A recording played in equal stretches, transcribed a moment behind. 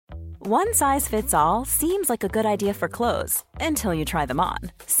One size fits all seems like a good idea for clothes until you try them on.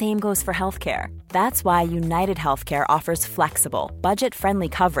 Same goes for healthcare. That's why United Healthcare offers flexible, budget-friendly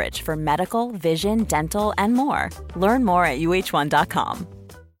coverage for medical, vision, dental, and more. Learn more at uh1.com.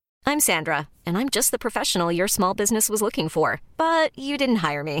 I'm Sandra, and I'm just the professional your small business was looking for. But you didn't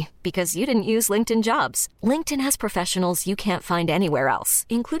hire me because you didn't use LinkedIn Jobs. LinkedIn has professionals you can't find anywhere else,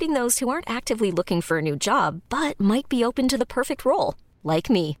 including those who aren't actively looking for a new job, but might be open to the perfect role, like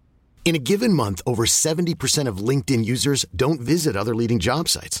me. In a given month, over 70% of LinkedIn users don't visit other leading job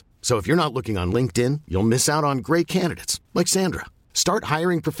sites. So if you're not looking on LinkedIn, you'll miss out on great candidates like Sandra. Start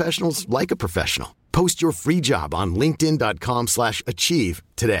hiring professionals like a professional. Post your free job on linkedin.com/achieve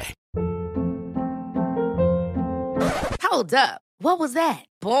today. Hold up. What was that?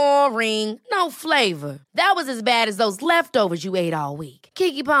 Boring. No flavor. That was as bad as those leftovers you ate all week.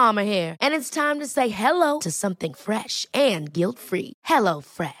 Keke Palmer here, and it's time to say hello to something fresh and guilt-free. Hello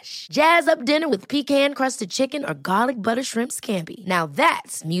Fresh. Jazz up dinner with pecan-crusted chicken or garlic butter shrimp scampi. Now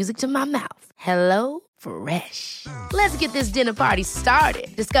that's music to my mouth. Hello Fresh. Let's get this dinner party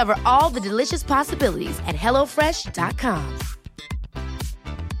started. Discover all the delicious possibilities at hellofresh.com.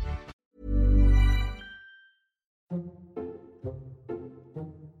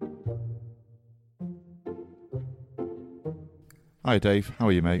 Hi Dave, how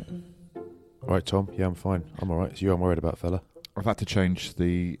are you, mate? All right, Tom. Yeah, I'm fine. I'm all right. It's you I'm worried about, fella. I've had to change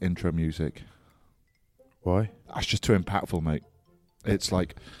the intro music. Why? That's just too impactful, mate. It's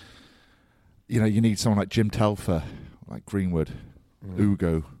like, you need someone like Jim Telfer, like Greenwood,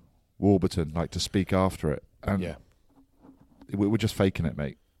 Ugo, Warburton, like to speak after it. And yeah. We're just faking it,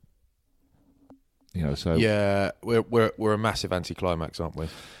 mate. So yeah, we're a massive anticlimax, aren't we?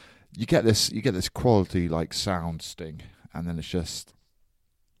 You get this quality like sound sting, and then it's just,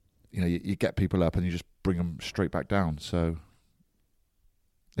 you get people up and you just bring them straight back down. So,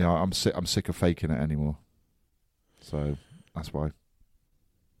 I'm sick of faking it anymore. So that's why.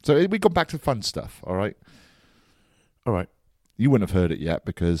 So we got back to fun stuff. All right. All right. You wouldn't have heard it yet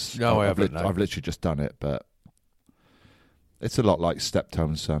because no, I haven't. I've literally just done it, but it's a lot like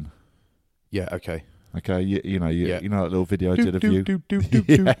Steptone's Son. Yeah. Okay. Okay. You know that little video I did of you.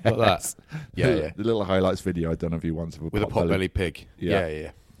 Like that. Yeah. The little highlights video I done of you once with a pot-belly pig.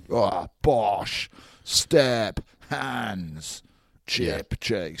 Yeah. Oh, Bosh, Step, Hands, Chip,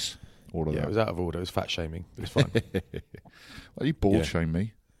 Chase. All of that. It was out of order. It was fat shaming. It was fun. Well, you bald shame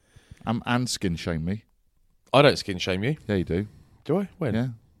me. And skin shame me. I don't skin shame you. Yeah, you do. Do I? When? Yeah,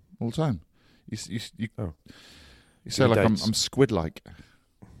 all the time. You say Any like I'm dates? squid-like,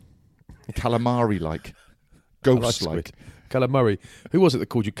 calamari-like, ghost-like. Calamari. Who was it that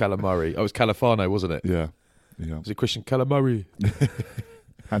called you Calamari? Oh, it was Califano, wasn't it? Yeah. Was it Christian Calamari?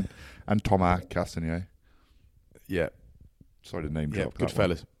 and Thomas Castanier. Yeah. Sorry to name Yeah, drop. good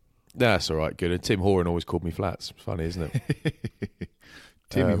fellas. That's all right, good. And Tim Horan always called me Flats. Funny, isn't it?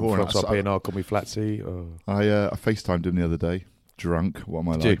 Timmy Horan. François Pienaar called me Flatsy. Oh. I FaceTimed him the other day, drunk. What am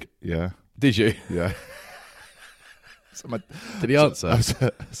I Did like? you? Yeah. Did you? Yeah. Did he answer? I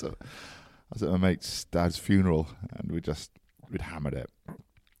was at my mate's dad's funeral, and we'd hammered it.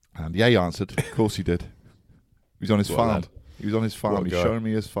 And yeah, he answered. Of course he did. He was on his farm. Lad. He was on his farm. What a He's guy. showing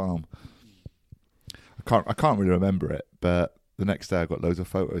me his farm. I can't really remember it, but the next day I got loads of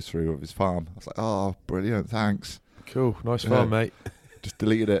photos through of his farm. I was like, oh, brilliant, thanks. Cool, nice farm, mate. Just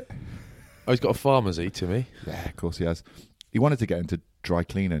deleted it. Oh, he's got a farm, has he, Timmy? Yeah, of course he has. He wanted to get into dry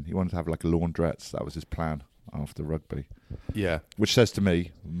cleaning. He wanted to have like a laundrette. That was his plan after rugby. Yeah. Which says to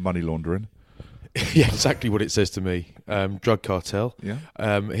me, money laundering. Yeah, exactly what it says to me. Drug cartel.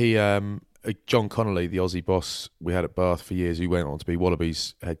 Yeah. John Connolly, the Aussie boss we had at Bath for years, who went on to be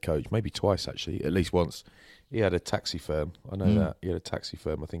Wallabies head coach, maybe twice actually, at least once. He had a taxi firm. I know that. He had a taxi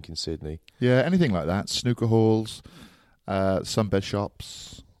firm, I think, in Sydney. Yeah, anything like that. Snooker halls, sunbed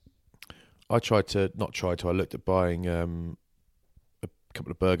shops. I looked at buying a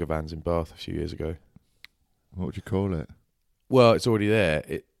couple of burger vans in Bath a few years ago. What would you call it? Well, it's already there.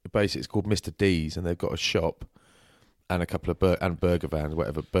 Basically, it's called Mr. D's, and they've got a shop and a couple of burger vans,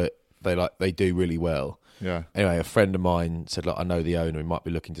 whatever. But they do really well. Yeah. Anyway, a friend of mine said, "Look, I know the owner. He might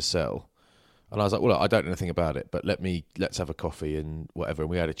be looking to sell." And I was like, "Well, look, I don't know anything about it, but let's have a coffee and whatever." And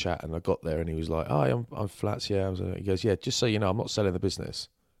we had a chat, and I got there, and he was like, "Hi, I'm Flats. Yeah." He goes, "Yeah, just so you know, I'm not selling the business."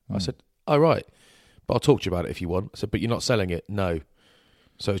 I said, "Oh, right, but I'll talk to you about it if you want." I said, "But you're not selling it, no."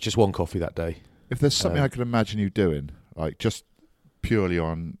 So it's just one coffee that day. If there's something I could imagine you doing, like just purely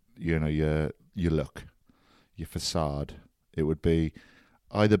on your look, your facade, it would be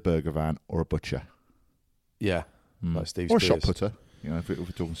either burger van or a butcher. Yeah, like Steve or Spears. a shot putter. If we're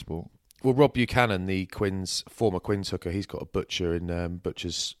talking sport. Well, Rob Buchanan, the former Quins hooker, he's got a butcher in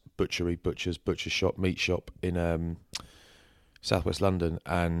Butcher's butcher shop, meat shop in southwest London,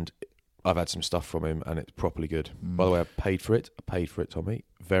 and I've had some stuff from him, and it's properly good. By the way, I paid for it, Tommy.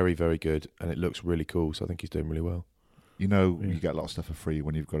 Very, very good, and it looks really cool, so I think he's doing really well. You know, you get a lot of stuff for free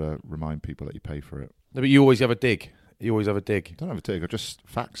when you've got to remind people that you pay for it. No, but you always have a dig. I don't have a dig. I just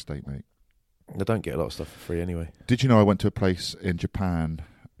fact state, mate. I don't get a lot of stuff for free anyway. Did you know I went to a place in Japan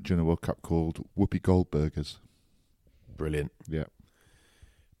during the World Cup called Whoopi Goldburgers? Brilliant. Yeah.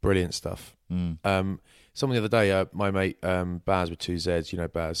 Brilliant stuff. Someone the other day, my mate Baz with 2 Zs, you know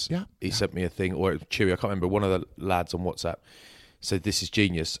Baz? Yeah. He sent me a thing, or Chewy, I can't remember, one of the lads on WhatsApp said, "This is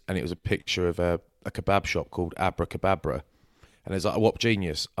genius," and it was a picture of a kebab shop called Abracababra, and it's like, "What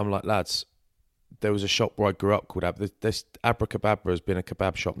genius?" I'm like, lads, there was a shop where I grew up called this Abracababra has been a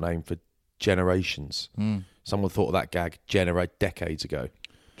kebab shop name for generations. Someone thought of that gag decades ago.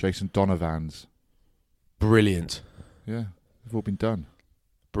 Jason Donovan's. Brilliant. Yeah, they've all been done.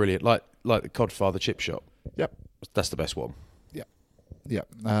 Brilliant. Like the Codfather chip shop. Yep. That's the best one. Yeah.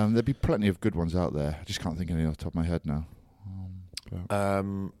 There'd be plenty of good ones out there. I just can't think of any off the top of my head now.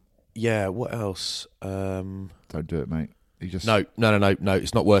 Yeah, what else? Don't do it, mate. You just No.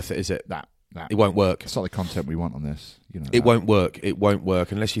 It's not worth it, is it? Nah. It won't work. It's not the content we want on this. You know. It won't work. It won't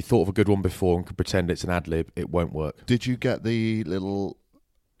work unless you thought of a good one before and could pretend it's an ad lib. It won't work. Did you get the little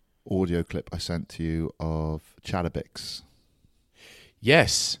audio clip I sent to you of Chatterbix?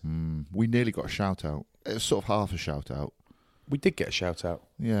 Yes. We nearly got a shout out. It was sort of half a shout out. We did get a shout out.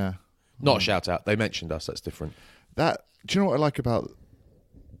 Yeah. Not a shout out. They mentioned us. That's different. Do you know what I like about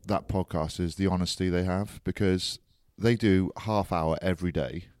that podcast is the honesty they have, because they do half hour every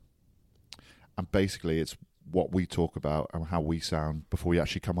day, and basically it's what we talk about and how we sound before we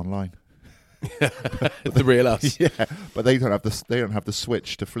actually come online. The real us. Yeah, but they don't have the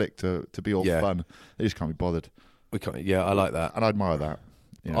switch to flick to be all fun. They just can't be bothered. We can't. Yeah, I like that, and I admire that.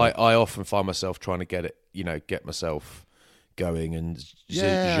 You know. I often find myself trying to get myself going and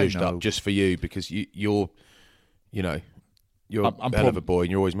zhuzhed up just for you, because you're a hell of a boy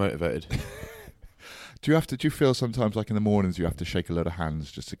and you're always motivated. Do you feel sometimes like in the mornings you have to shake a load of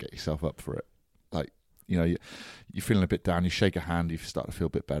hands just to get yourself up for it? Like, you know, you're feeling a bit down, you shake a hand, you start to feel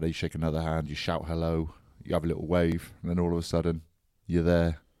a bit better, you shake another hand, you shout hello, you have a little wave, and then all of a sudden you're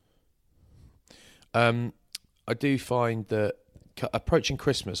there. I do find that approaching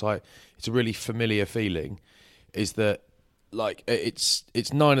Christmas, it's a really familiar feeling, is that like it's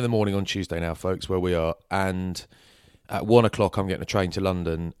 9 a.m. on Tuesday now, folks, where we are, and at 1 o'clock I'm getting a train to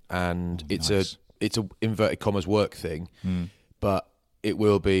London, and it's a inverted commas work thing, but it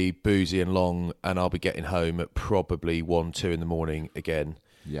will be boozy and long, and I'll be getting home at probably 1-2 in the morning again.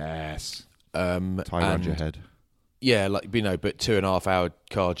 Yes. Tie around your head. Yeah, like, but 2.5 hour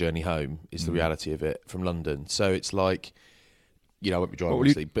car journey home is the reality of it from London. So it's like, I won't be driving,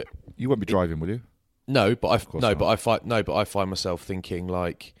 obviously, but you won't be driving, will you? No, but I find myself thinking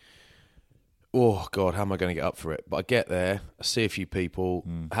like, oh God, how am I going to get up for it? But I get there, I see a few people,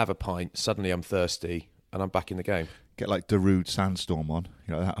 have a pint, suddenly I'm thirsty, and I'm back in the game. Get like Darude Sandstorm on,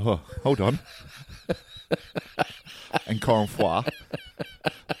 that. Oh, hold on. Encore une fois,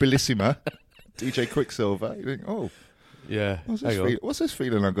 Bellissima, DJ Quicksilver. You think, oh, yeah. What's this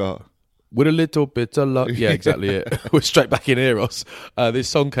feeling I got? With a little bit of luck. Yeah, exactly it. We're straight back in Eros. This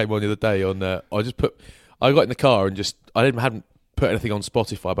song came on the other day on, I got in the car and hadn't put anything on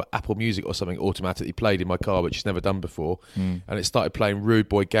Spotify, but Apple Music or something automatically played in my car, which it's never done before. And it started playing Rude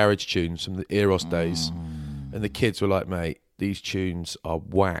Boy garage tunes from the Eros days. And the kids were like, mate, these tunes are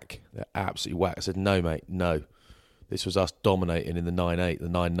whack. They're absolutely whack. I said, no, mate, no. This was us dominating in the 9-8, the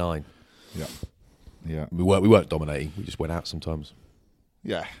 9-9. Yeah. We weren't dominating. We just went out sometimes.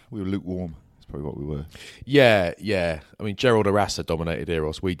 Yeah, we were lukewarm. That's probably what we were. Yeah. I mean, Gerald Arasa dominated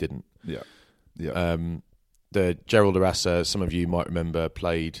Eros. We didn't. Yeah. The Gerald Arasa, some of you might remember,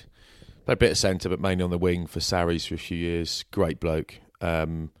 played a bit of centre, but mainly on the wing for Sarries for a few years. Great bloke.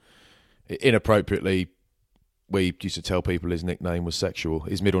 Inappropriately, we used to tell people his nickname was Sexual.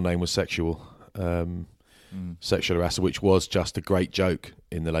 His middle name was Sexual. Sexual Arasa, which was just a great joke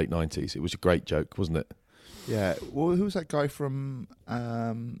in the late 90s. It was a great joke, wasn't it? Yeah. Well, who was that guy from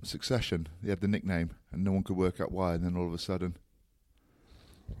Succession? He had the nickname, and no one could work out why. And then all of a sudden,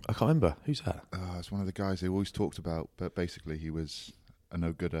 I can't remember. Who's that? It's one of the guys they always talked about. But basically, he was a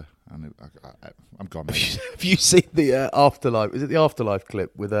no-gooder. And I'm gone. Mate. Have you seen the Afterlife? Is it the Afterlife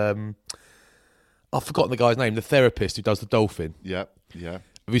clip with I've forgotten the guy's name. The therapist who does the dolphin. Yeah.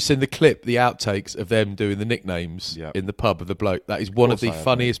 Have you seen the clip, the outtakes of them doing the nicknames in the pub of the bloke? That is one of the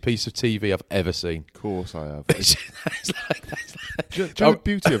funniest pieces of TV I've ever seen. Of course I have. Do you know the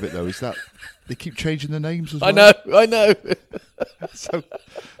beauty of it, though, is that They keep changing the names as well. I know. So,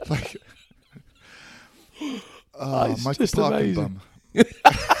 like, It's Michael just Parker amazing. bum.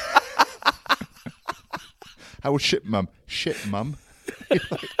 How was shit mum? Shit mum.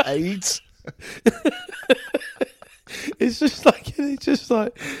 Like, AIDS. It's just like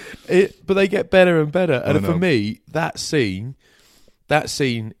it. But they get better and better. And I for know. me, that scene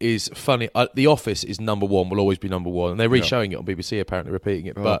is funny. The Office is number one. Will always be number one. And they're re-showing it on BBC. Apparently, repeating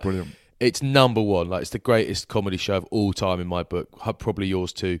it. Oh, but brilliant. it's number one. Like, it's the greatest comedy show of all time in my book. Probably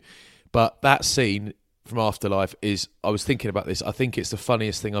yours too. But that scene from Afterlife is. I was thinking about this. I think it's the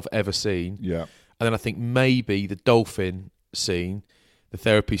funniest thing I've ever seen. Yeah. And then I think maybe the dolphin scene, the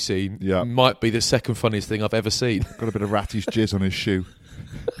therapy scene, Yeah. might be the second funniest thing I've ever seen. Got a bit of Ratty's jizz on his shoe.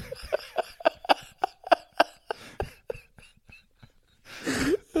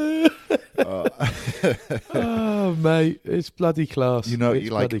 Oh, mate, it's bloody class. You know, it's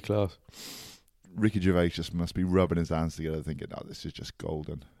you like- bloody class. Ricky Gervais just must be rubbing his hands together, thinking, "Oh, this is just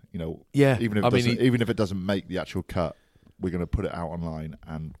golden." You know, Yeah, Even if I it mean, doesn't, even if it doesn't make the actual cut, we're going to put it out online,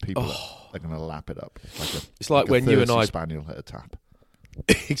 and people are going to lap it up. It's like a when you and thirsty I- spaniel hit a tap.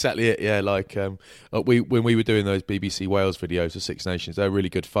 exactly it. Yeah, like when we were doing those BBC Wales videos of Six Nations, they were really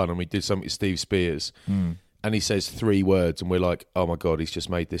good fun, and we did something with Steve Spears, and he says 3 words, and we're like, "Oh my god, he's just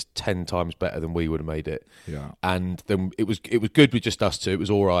made this 10 times better than we would have made it." Yeah. And then it was good with just us two. It was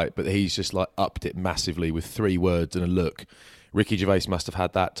all right, but he's just like upped it massively with 3 words and a look. Ricky Gervais must have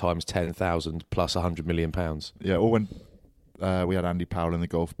had that times 10,000 plus £100 million. Yeah, or when we had Andy Powell in the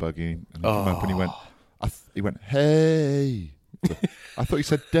golf buggy, and he came up and he went, he went, "Hey." I thought he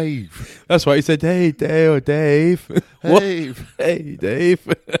said Dave. That's why he said, "Hey, Dave, or Dave." What? Dave. Hey, Dave.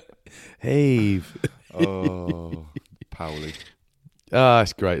 Dave. Oh, Powley. Ah,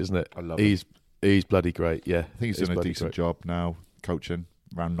 it's great, isn't it? I love He's bloody great. Yeah, I think he's doing a decent job now, coaching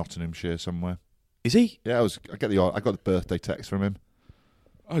around Nottinghamshire somewhere. Is he? Yeah, I got the birthday text from him.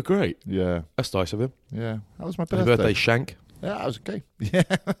 Oh, great. Yeah, That's nice of him. yeah. That was my Happy birthday. birthday, Shank. Yeah, that was okay. Yeah,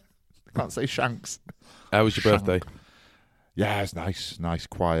 I can't say Shanks. How was your Shank. birthday? Yeah, it's nice,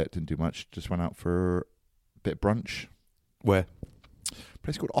 quiet. Didn't do much. Just went out for a bit of brunch. Where? A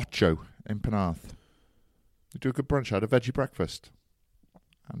place called Ocho in Penarth. We do a good brunch. I had a veggie breakfast,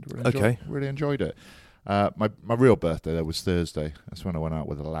 and really enjoyed it. My real birthday though was Thursday. That's when I went out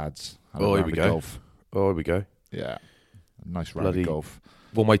with the lads. Had a Oh, here round we of go. Golf. Oh, here we go. Yeah, a nice round Bloody- of golf.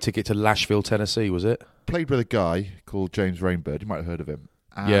 One-way ticket to Lashville, Tennessee, was it? Played with a guy called James Rainbird. You might have heard of him.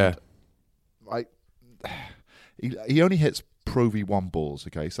 And Yeah. he only hits Pro V1 balls.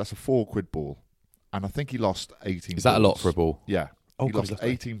 Okay, so that's a £4 ball, and I think he lost 18. Is that a lot balls. for a ball? Yeah. Oh, he God, lost he's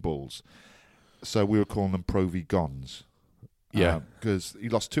lovely. 18 balls. So we were calling them Pro V Gons. Yeah. Because he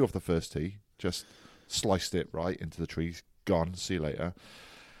lost 2 off the first tee, just sliced it right into the trees. Gone. See you later.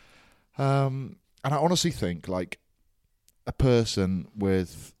 And I honestly think, like, a person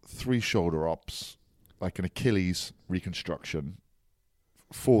with 3 shoulder ops, like an Achilles reconstruction,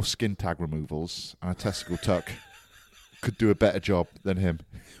 4 skin tag removals, and a testicle tuck could do a better job than him.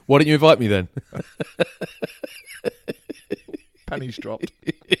 Why didn't you invite me then? Pennies dropped.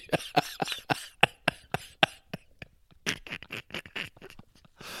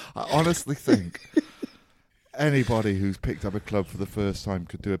 I honestly think anybody who's picked up a club for the first time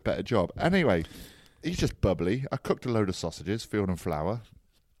could do a better job. Anyway, he's just bubbly. I cooked a load of sausages, field and flour.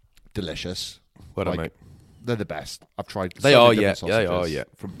 Delicious. Well done, mate. They're the best. I've tried They so are, many yeah. different They sausages are, yeah.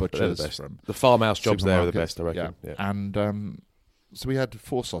 from But they're butchers, the best. from The farmhouse jobs there are the supermarkets. best, I reckon. Yeah. And so we had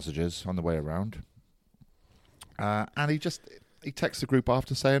 4 sausages on the way around. And he texts the group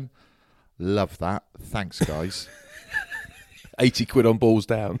after saying, "Love that. Thanks, guys." 80 quid on balls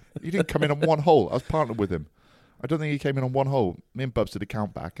down. He didn't come in on one hole. I was partnered with him. I don't think he came in on one hole. Me and Bubs did a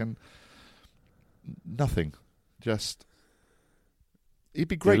count back and nothing. Just, he'd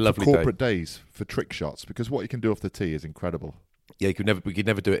be great for lovely corporate days for trick shots, because what you can do off the tee is incredible. Yeah, we could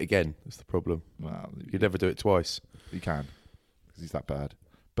never do it again. That's the problem. Well, You could never do it twice. he can, because he's that bad.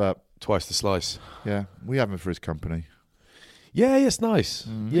 But Twice the slice. yeah, we have him for his company. Yeah, it's nice.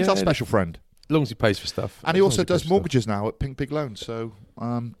 Yeah, He's our special friend. As long as he pays for stuff. And he As long as also pays does for mortgages now at Pink Pig Loans. So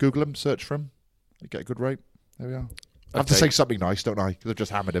Google him, search for him. You get a good rate. There we are. I have to Okay. say something nice, don't I? Because I've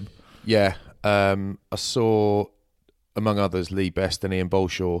just hammered him. stuff. Yeah. I saw, among others, Lee Best and Ian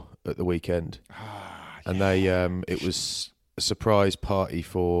Bolshaw at the weekend. And they it was a surprise party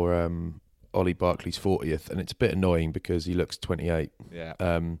for Ollie Barkley's 40th. And it's a bit annoying because he looks 28. Yeah.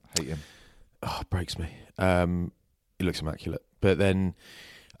 Hate him. Oh, it breaks me. He looks immaculate. But then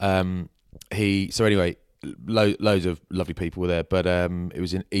loads of lovely people were there. But it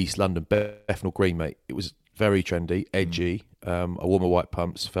was in East London, Bethnal Green, mate. It was very trendy, edgy. I wore my white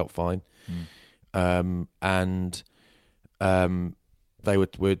pumps, felt fine. and they were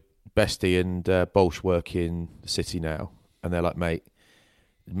Bestie and Bolsh work in the city now, and they're like, mate,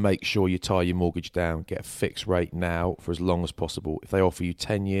 make sure you tie your mortgage down, get a fixed rate now for as long as possible. If they offer you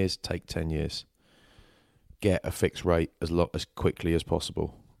 10 years, take 10 years. Get a fixed rate as quickly as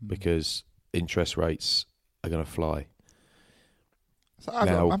possible, because interest rates are going to fly. So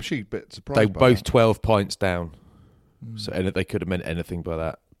I'm actually a bit surprised. They by both that. 12 pints down, so and they could have meant anything by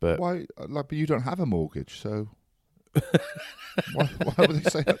that. But Why? Like, but you don't have a mortgage, so why would they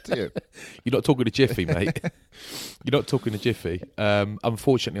say that to you? you're not talking to Jiffy, mate. You're not talking to Jiffy.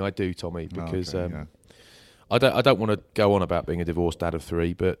 Unfortunately, I do, Tommy, because Okay, I don't want to go on about being a divorced dad of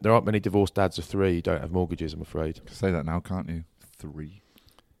 3, but there aren't many divorced dads of 3 who don't have mortgages, I'm afraid. You can say that now, can't you? 3.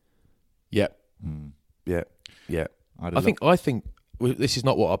 Yeah, Mm. yeah. I'd I have think this is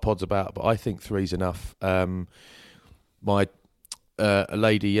not what our pod's about, but I think 3's enough. A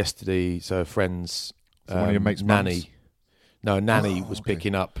lady yesterday, so a friend's one of your mates' nanny. mums? No, a nanny Oh, was okay.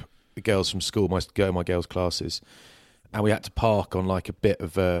 picking up the girls from school, my girls' classes, and we had to park on like a bit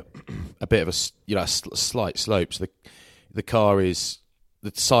of a slight slope. So the car is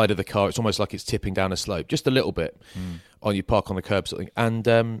the side of the car. It's almost like it's tipping down a slope, just a little bit. On you park on the curb, sort of thing.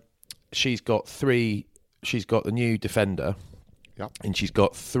 And she's got the new Defender, Yep. and she's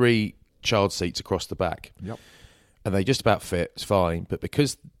got 3 child seats across the back. Yep. And they just about fit, it's fine. But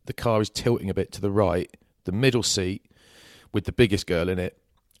because the car is tilting a bit to the right, the middle seat with the biggest girl in it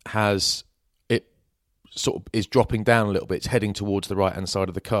sort of is dropping down a little bit. It's heading towards the right-hand side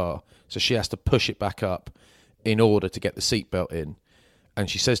of the car. So she has to push it back up in order to get the seatbelt in. And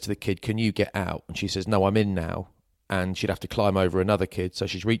she says to the kid, can you get out? And she says, no, I'm in now. And she'd have to climb over another kid. So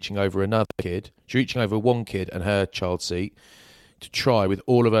she's reaching over another kid. She's reaching over one kid and her child seat to try with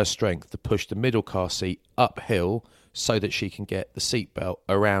all of her strength to push the middle car seat uphill so that she can get the seatbelt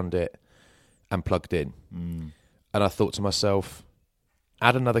around it and plugged in. And I thought to myself,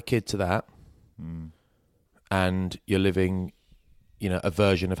 add another kid to that, and you're living, a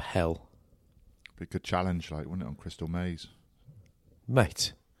version of hell. Be a good challenge, like, wouldn't it, on Crystal Maze?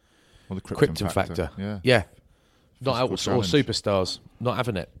 Mate. Or the Krypton Factor. Yeah. Not out or challenge. Superstars. Not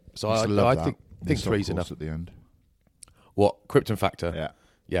having it. So Used to I love that. think The stop 3's course enough. at the end. What? Krypton Factor?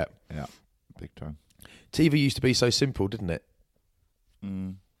 Yeah. Yeah. Big time. TV used to be so simple, didn't it?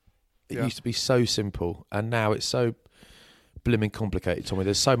 It Yeah. used to be so simple, and now it's so blimmin' complicated, Tommy.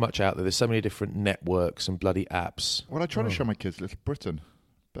 There's so much out there. There's so many different networks and bloody apps. Well, I try to show my kids Little Britain,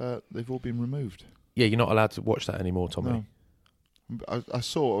 but they've all been removed. Yeah, you're not allowed to watch that anymore, Tommy. No. I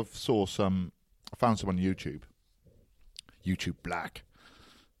sort of saw some. I found some on YouTube. YouTube Black,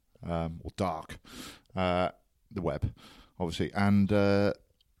 or Dark, the web, obviously, and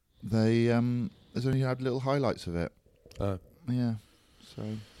they there's only had little highlights of it. Yeah, so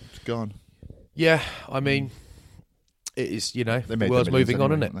it's gone. Yeah, I mean, it is. They The made world's their millions moving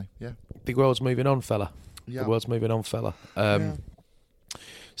on, anyway, isn't it? didn't they? The world's moving on, fella. Yeah. The world's moving on, fella. Yeah.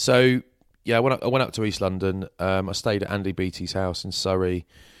 So yeah, I went up to East London. I stayed at Andy Beattie's house in Surrey,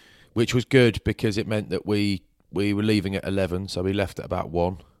 which was good because it meant that we were leaving at 11, so we left at about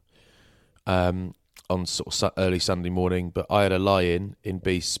 1 on sort of early Sunday morning. But I had a lie-in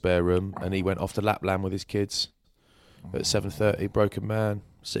Beast's spare room, and he went off to Lapland with his kids at 7:30. Broken man,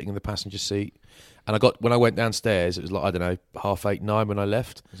 sitting in the passenger seat. And when I went downstairs, it was like, I don't know, 8:30, 9 when I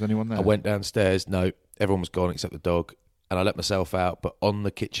left. Was anyone there? I went downstairs. No, everyone was gone except the dog. And I let myself out. But on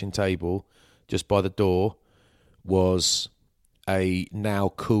the kitchen table, just by the door, was a now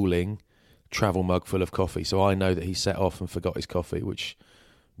cooling travel mug full of coffee. So I know that he set off and forgot his coffee, which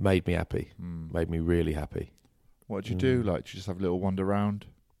made me happy. Made me really happy. What did you do? Like, did you just have a little wander around?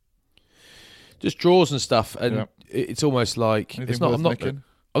 Just drawers and stuff. And Yeah. it's almost like Anything it's not. worth I'm not. nicking?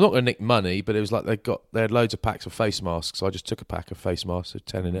 I'm not going to nick money, but it was like they had loads of packs of face masks. So I just took a pack of face masks, with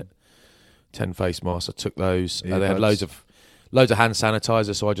 10 in it, 10 face masks. I took those. They had Earbuds. loads of hand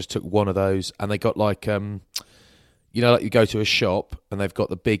sanitizer, so I just took one of those. And they got like like you go to a shop and they've got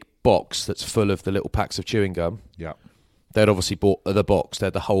the big box that's full of the little packs of chewing gum. Yeah. They'd obviously bought the box. They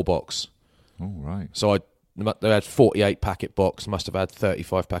had the whole box. Oh, right. So they had 48 packet box. Must have had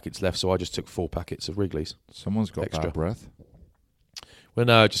 35 packets left. So I just took 4 packets of Wrigley's. Someone's got Extra. bad breath. Well,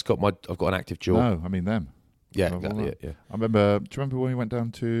 no, I've got an active jaw. No, I mean them. Yeah, Well, exactly. well, Yeah. I remember. Do you remember when we went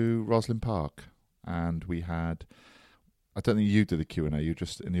down to Roslyn Park and we had? I don't think you did the Q&A. You were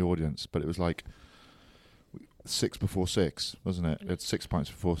just in the audience, but it was like 6 before 6, wasn't it? It's 6 pints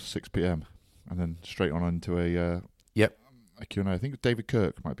before 6 p.m. and then straight on into a Q&A. I think David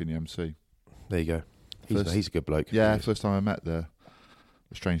Kirk might be in the MC. There you go. He's a good bloke. Yeah, He is. first time I met the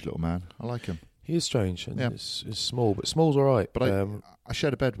strange little man. I like him. He is strange. And Yeah. it's small, but small's all right. But I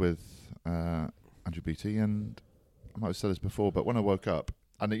shared a bed with Andrew Beattie, and I might have said this before, but when I woke up,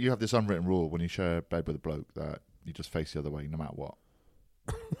 and you have this unwritten rule when you share a bed with a bloke that you just face the other way no matter what.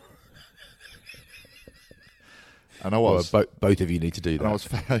 And I was. Well, both of you need to do that.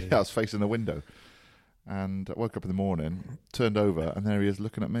 And I was facing the window. And I woke up in the morning, turned over, and there he is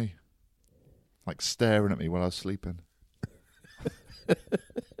looking at me. Like staring at me while I was sleeping.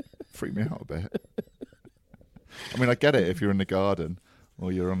 Freaked me out a bit. I mean, I get it if you're in the garden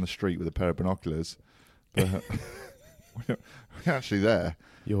or you're on the street with a pair of binoculars. But we're actually there.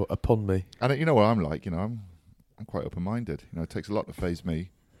 You're upon me. And you know what I'm like, I'm quite open-minded. It takes a lot to faze me.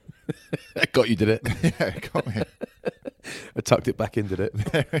 It got you, did it? Yeah, it got me. I tucked it back in, did it?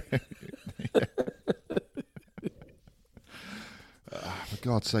 For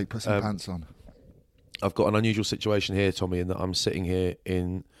God's sake, put some pants on. I've got an unusual situation here, Tommy, in that I'm sitting here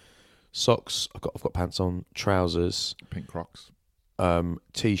in socks. I've got pants on, trousers, pink Crocs,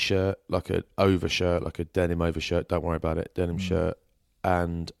 t-shirt, like an overshirt, like a denim overshirt. Don't worry about it. Denim shirt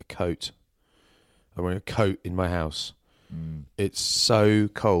and a coat. I'm wearing a coat in my house. It's so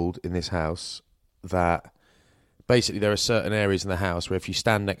cold in this house that basically there are certain areas in the house where if you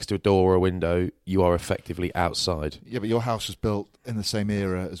stand next to a door or a window, you are effectively outside. Yeah, but your house was built in the same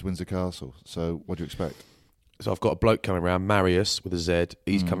era as Windsor Castle, so what do you expect? So I've got a bloke coming around, Marius with a Z.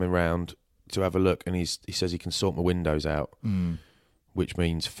 He's coming round to have a look, and he says he can sort my windows out, which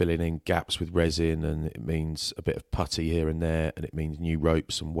means filling in gaps with resin, and it means a bit of putty here and there, and it means new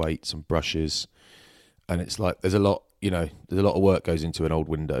ropes and weights and brushes. And it's like there's a lot of work goes into an old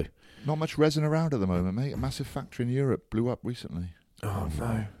window. Not much resin around at the moment, mate. A massive factory in Europe blew up recently. Oh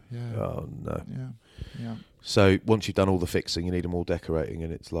no! Yeah. Oh no! Yeah. So once you've done all the fixing, you need them all decorating,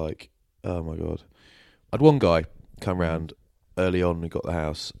 and it's like, oh my God! I had one guy come round early on when we got the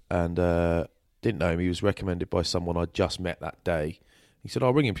house, and didn't know him. He was recommended by someone I'd just met that day. He said,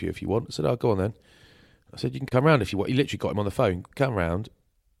 "I'll ring him for you if you want." I said, "Oh, go on then." I said, "You can come round if you want." He literally got him on the phone. Come round.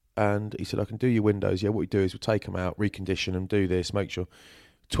 And he said, "I can do your windows." Yeah, what we do is we'll take them out, recondition them, do this, make sure.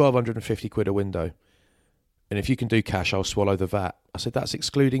 1,250 quid a window. And if you can do cash, I'll swallow the VAT. I said, "That's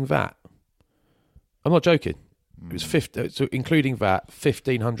excluding VAT." I'm not joking. It was so including VAT,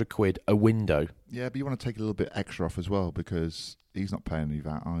 1,500 quid a window. Yeah, but you want to take a little bit extra off as well because he's not paying any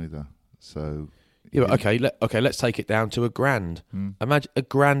VAT either. So yeah, but okay, let's take it down to £1,000. Imagine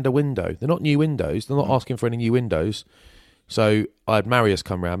 £1,000 a window. They're not new windows. They're not asking for any new windows. So I had Marius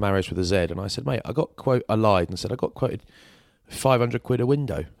come round, Marius with a Z, and I said, "Mate, I lied and said I got quoted 500 quid a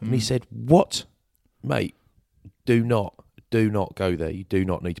window." And he said, "What? Mate, do not go there. You do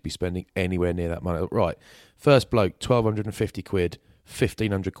not need to be spending anywhere near that money." Right, first bloke, 1,250 quid,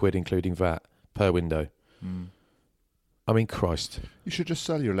 1,500 quid including VAT per window. I mean, Christ. You should just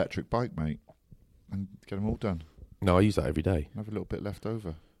sell your electric bike, mate, and get them all done. No, I use that every day. Have a little bit left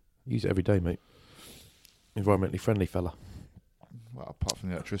over. Use it every day, mate. Environmentally friendly fella. Well, apart from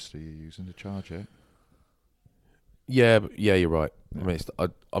the electricity you're using to charge it. Yeah, you're right. Yeah. I mean,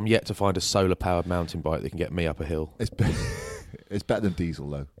 I'm yet to find a solar-powered mountain bike that can get me up a hill. It's better than diesel,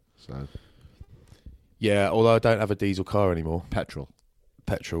 though. So. Yeah, although I don't have a diesel car anymore. Petrol,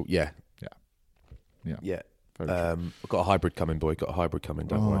 yeah. I've got a hybrid coming, boy. Got a hybrid coming,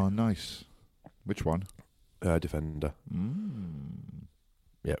 don't worry. Oh, nice. Which one? Defender.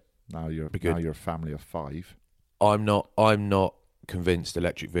 Yep. Now you're a family of 5. I'm not convinced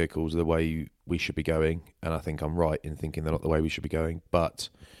electric vehicles are the way we should be going, and I think I'm right in thinking they're not the way we should be going. But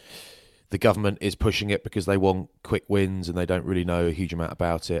the government is pushing it because they want quick wins and they don't really know a huge amount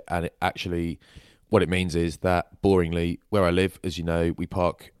about it. And it actually, what it means is that, boringly, where I live, as you know, we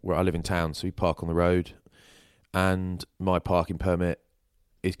park where I live in town, so we park on the road, and my parking permit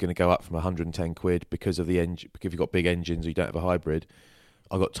is going to go up from 110 quid because of the engine. Because you've got big engines, or you don't have a hybrid.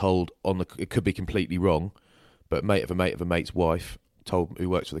 I got told it could be completely wrong, but a mate of a mate's wife who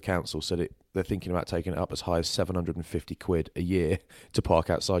works for the council said they're thinking about taking it up as high as 750 quid a year to park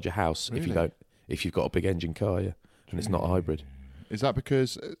outside your house. Really? if you've got a big engine car, yeah, and it's not a hybrid. Is that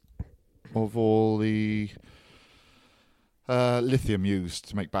because of all the lithium used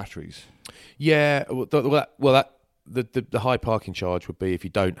to make batteries? Yeah, the high parking charge would be if you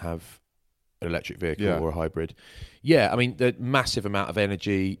don't have an electric vehicle or a hybrid. Yeah, I mean the massive amount of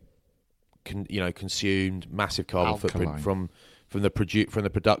energy consumed, massive carbon footprint from the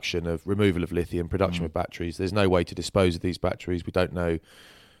production of removal of lithium, production of batteries. There's no way to dispose of these batteries. We don't know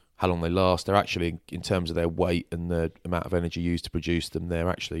how long they last. They're actually, in terms of their weight and the amount of energy used to produce them, they're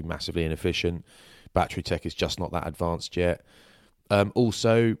actually massively inefficient. Battery tech is just not that advanced yet.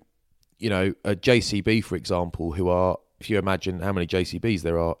 Also, a JCB, for example, who are, if you imagine how many JCBs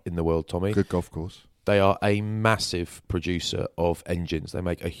there are in the world, Tommy. Good golf course. They are a massive producer of engines. They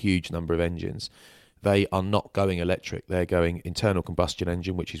make a huge number of engines. they are not going electric. They're going internal combustion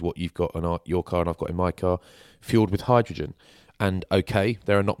engine, which is what you've got in your car and I've got in my car, fueled with hydrogen. And okay,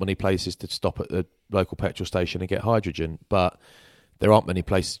 there are not many places to stop at the local petrol station and get hydrogen, but there weren't many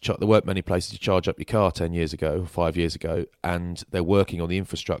places to charge up your car 10 years ago, 5 years ago, and they're working on the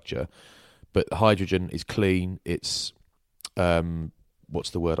infrastructure. But hydrogen is clean. It's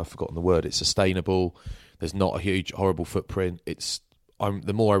what's the word? I've forgotten the word. It's sustainable. There's not a huge, horrible footprint.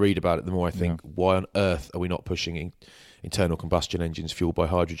 The more I read about it, the more I think, why on earth are we not pushing internal combustion engines fueled by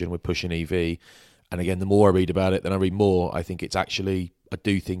hydrogen? We're pushing EV. And again, the more I read about it, then I read more. I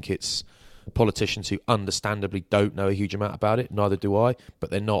do think it's politicians who understandably don't know a huge amount about it. Neither do I. But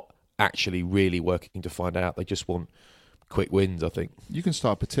they're not actually really working to find out. They just want quick wins, I think. You can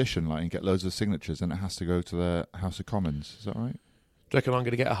start a petition and get loads of signatures, and it has to go to the House of Commons. Is that right? Do you reckon I'm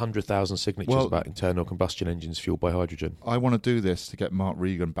going to get 100,000 signatures about internal combustion engines fueled by hydrogen? I want to do this to get Mark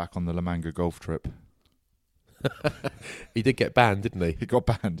Regan back on the La Manga golf trip. He did get banned, didn't he? He got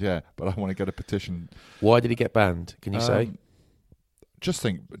banned, yeah. But I want to get a petition. Why did he get banned? Can you say? Just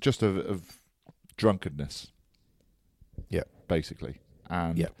of drunkenness. Yeah. Basically.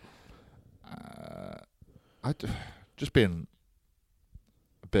 And yeah. Just being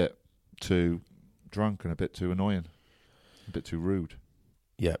a bit too drunk and a bit too annoying. A bit too rude.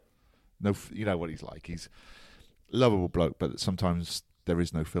 Yeah. No, you know what he's like. He's a lovable bloke, but sometimes there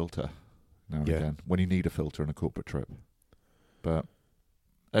is no filter. Now and again, when you need a filter on a corporate trip. But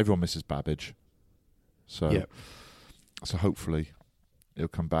everyone misses Babbage. So hopefully he'll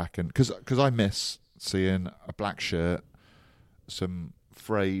come back. And because I miss seeing a black shirt, some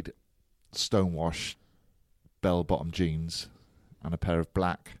frayed, stonewashed bell-bottom jeans, and a pair of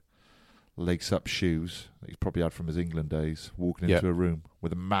black lace-up shoes that he's probably had from his England days, walking into a room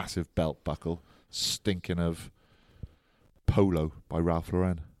with a massive belt buckle, stinking of Polo by Ralph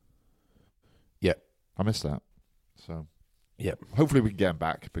Lauren. Yeah. I miss that. So, yeah. Hopefully we can get him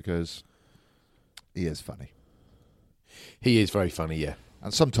back because he is funny. He is very funny, yeah.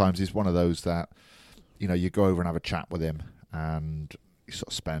 And sometimes he's one of those that, you go over and have a chat with him and you sort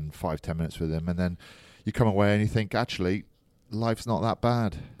of spend 5-10 minutes with him and then you come away and you think, actually, life's not that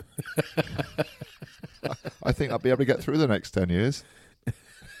bad. I think I'll be able to get through the next 10 years.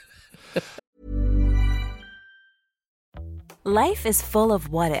 Life is full of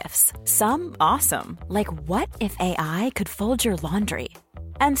what-ifs. Some awesome, like what if AI could fold your laundry?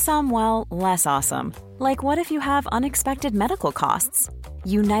 And some, well, less awesome, like what if you have unexpected medical costs?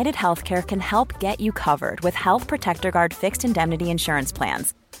 United Healthcare can help get you covered with Health Protector Guard fixed indemnity insurance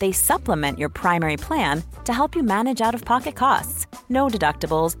plans. They supplement your primary plan to help you manage out-of-pocket costs. No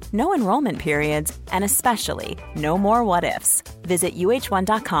deductibles, no enrollment periods, and especially no more what-ifs. Visit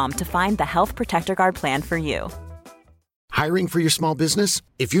uh1.com to find the Health Protector Guard plan for you. Hiring for your small business?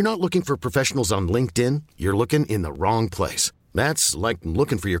 If you're not looking for professionals on LinkedIn, you're looking in the wrong place. That's like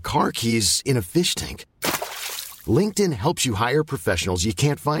looking for your car keys in a fish tank. LinkedIn helps you hire professionals you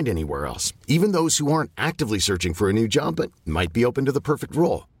can't find anywhere else, even those who aren't actively searching for a new job but might be open to the perfect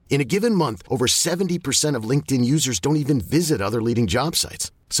role. In a given month, over 70% of LinkedIn users don't even visit other leading job sites.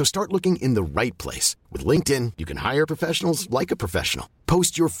 So start looking in the right place. With LinkedIn, you can hire professionals like a professional.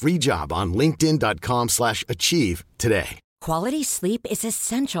 Post your free job on linkedin.com/achieve today. Quality sleep is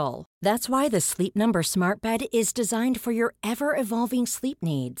essential. That's why the Sleep Number Smart Bed is designed for your ever-evolving sleep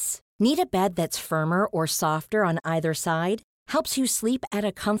needs. Need a bed that's firmer or softer on either side? Helps you sleep at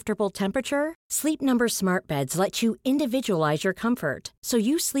a comfortable temperature? Sleep Number Smart Beds let you individualize your comfort so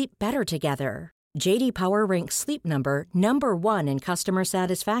you sleep better together. J.D. Power ranks Sleep Number number 1 in customer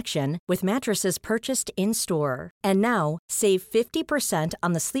satisfaction with mattresses purchased in-store. And now, save 50%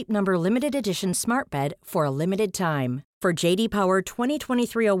 on the Sleep Number Limited Edition Smart Bed for a limited time. For J.D. Power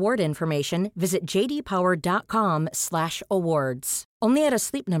 2023 award information, visit jdpower.com/awards. Only at a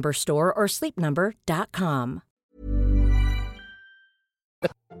Sleep Number store or sleepnumber.com.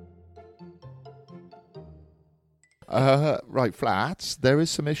 Right, Flats, there is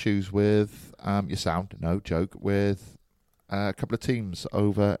some issues with your sound, no joke, with a couple of teams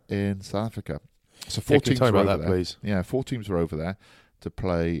over in South Africa. So 4 teams were over there. Please. Yeah, 4 teams were over there to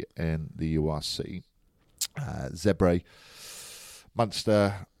play in the URC. Zebre,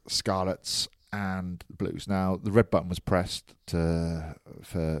 Munster, Scarlets and Blues. Now, the red button was pressed for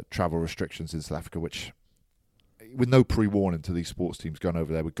travel restrictions in South Africa, which, with no pre-warning to these sports teams going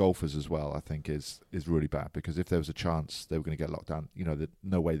over there with golfers as well, I think is really bad, because if there was a chance they were going to get locked down,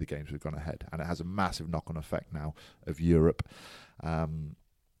 no way the games would have gone ahead. And it has a massive knock-on effect now of Europe.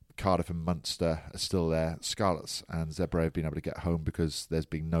 Cardiff and Munster are still there. Scarlets and Zebre have been able to get home because there's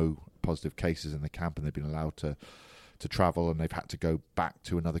been no positive cases in the camp and they've been allowed to to travel, and they've had to go back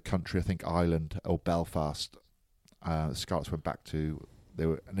to another country. I think Ireland or Belfast. The Scarlets went back to. They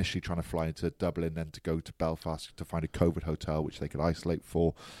were initially trying to fly into Dublin, then to go to Belfast to find a COVID hotel which they could isolate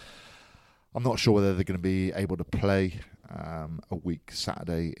for. I'm not sure whether they're going to be able to play a week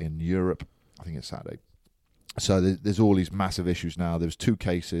Saturday in Europe. I think it's Saturday. So there's all these massive issues now. There was 2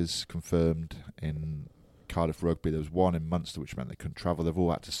 cases confirmed in Cardiff Rugby. There was 1 in Munster, which meant they couldn't travel. They've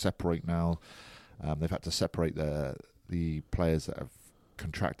all had to separate now. They've had to separate the players that have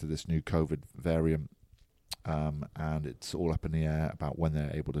contracted this new COVID variant, and it's all up in the air about when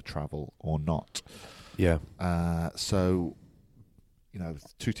they're able to travel or not. Yeah. So,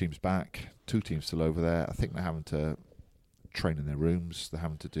 2 teams back, 2 teams still over there. I think they're having to train in their rooms. They're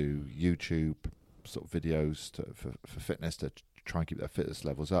having to do YouTube sort of videos for fitness to try and keep their fitness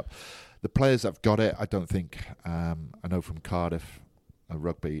levels up. The players that have got it, I don't think, I know from Cardiff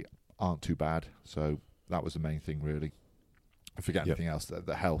Rugby, aren't too bad. So that was the main thing, really. I forget anything else.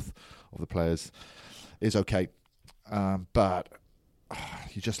 The health of the players is okay. But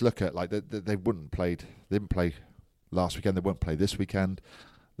you just look at, like, they didn't play last weekend. They won't play this weekend.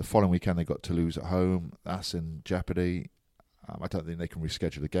 The following weekend, they got Toulouse at home. That's in jeopardy. I don't think they can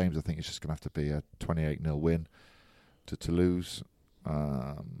reschedule the games. I think it's just going to have to be a 28-0 win to Toulouse,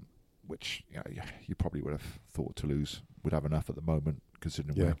 which you probably would have thought Toulouse would have enough at the moment,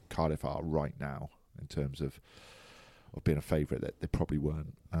 considering where Cardiff are right now in terms of being a favourite. That they probably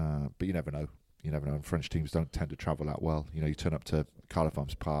weren't. But you never know. You never know. And French teams don't tend to travel that well. You turn up to Cardiff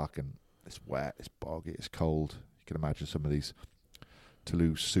Arms Park and it's wet, it's boggy, it's cold. You can imagine some of these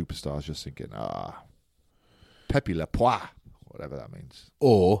Toulouse superstars just thinking, Pepe Le Poix, whatever that means.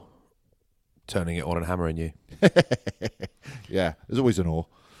 Or turning it on and hammering you. Yeah, there's always an or.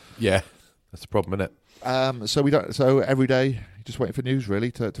 Yeah, that's the problem, isn't it? So every day you're just waiting for news,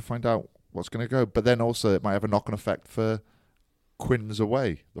 really, to find out what's going to go. But then also it might have a knock-on effect for Quins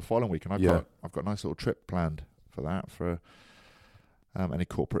away the following week, and I've got a nice little trip planned for that, for any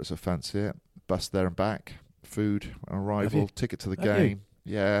corporates that fancy it. Bus there and back, food on arrival, ticket to the game.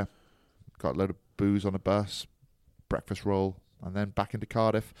 Yeah, got a load of booze on the bus, breakfast roll, and then back into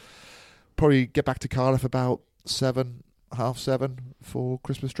Cardiff. Probably get back to Cardiff about 7:30 for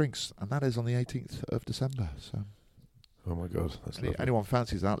Christmas drinks, and that is on the 18th of December. So, oh my God, that's lovely. Anyone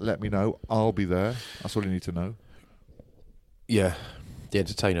fancies that, let me know. I'll be there. That's all you need to know. Yeah, the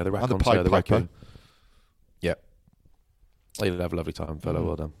entertainer, the and the Pied Piper. Yeah, you'll have a lovely time, fellow.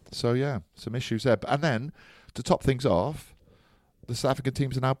 Well done. So yeah, some issues there, and then to top things off, the South African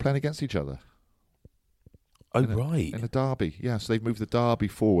teams are now playing against each other. Oh, right. In a derby, yeah. So they've moved the derby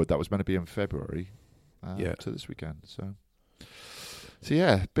forward. That was meant to be in February to this weekend. So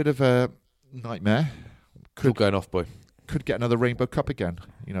yeah, bit of a nightmare. Could going off, boy. Could get another Rainbow Cup again,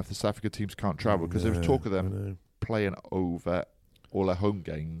 if the South African teams can't travel, because there was talk of them playing over all their home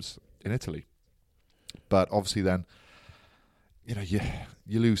games in Italy. But obviously then,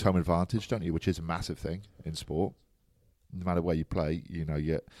 you lose home advantage, don't you, which is a massive thing in sport. No matter where you play, you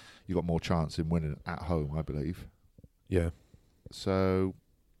got more chance in winning at home, I believe. Yeah. So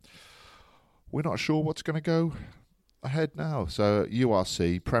we're not sure what's going to go ahead now. So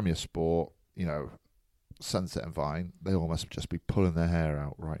URC, Premier Sport, Sunset and Vine, they all must just be pulling their hair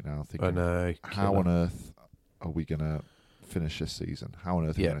out right now, thinking, how on earth are we going to finish this season? How on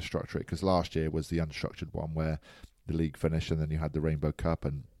earth are we going to structure it? Because last year was the unstructured one where the league finished and then you had the Rainbow Cup,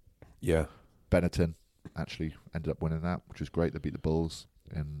 and Benetton actually ended up winning that, which was great. They beat the Bulls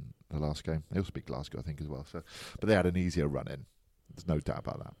in the last game. They also beat Glasgow, I think, as well. So, but they had an easier run in. There's no doubt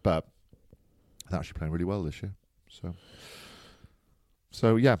about that. But they're actually playing really well this year.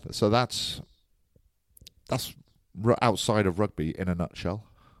 So yeah. So that's outside of rugby in a nutshell.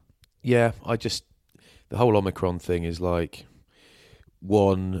 Yeah, the whole Omicron thing is like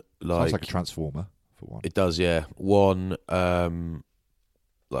one, like sounds like a transformer for one. It does, yeah. One,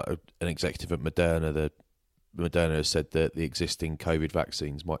 like an executive at Moderna, Moderna has said that the existing COVID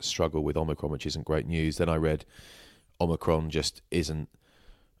vaccines might struggle with Omicron, which isn't great news. Then I read Omicron just isn't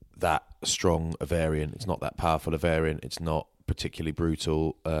that strong a variant. It's not that powerful a variant. It's not particularly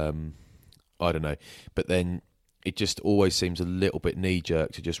brutal. I don't know. But then it just always seems a little bit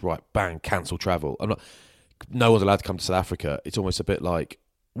knee-jerk to just, bang, cancel travel. No one's allowed to come to South Africa. It's almost a bit like,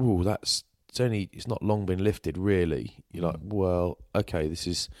 ooh, it's not long been lifted, really. You're like, well, okay, this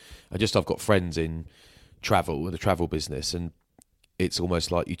is... I've got friends in the travel business, and it's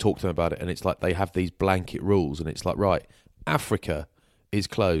almost like you talk to them about it, and it's like they have these blanket rules, and it's like, right, Africa is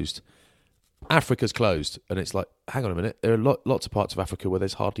closed. Africa's closed, and it's like, hang on a minute, there are lots of parts of Africa where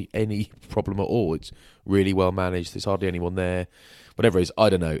there's hardly any problem at all. It's really well managed. There's hardly anyone there. Whatever it is, I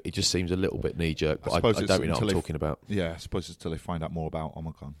don't know. It just seems a little bit knee-jerk, but I don't really know what I'm talking about. Yeah, I suppose it's until they find out more about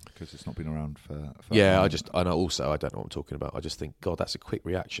Omicron, because it's not been around for yeah, I know also I don't know what I'm talking about. I just think, God, that's a quick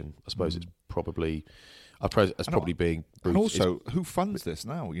reaction. I suppose it's probably... It's probably being... And also, who funds this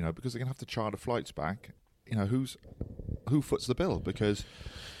now? You know, because they're going to have to charter flights back. You know, who foots the bill? Because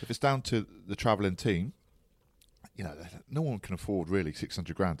if it's down to the travelling team, you know, no one can afford really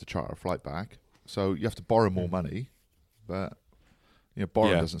 $600,000 to charter a flight back. So you have to borrow more money, but you know,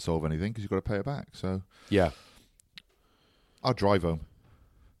 borrowing doesn't solve anything because you've got to pay it back. So yeah, I'll drive home,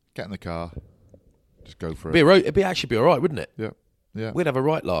 get in the car, just go for it. It'd actually be all right, wouldn't it? Yeah, yeah. We'd have a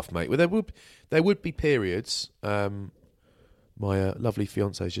right laugh, mate. Well, there would be periods. My lovely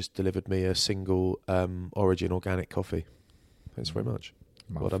fiance has just delivered me a single Origin organic coffee. Thanks very much.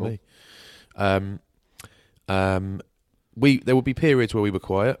 Well done me. There would be periods where we were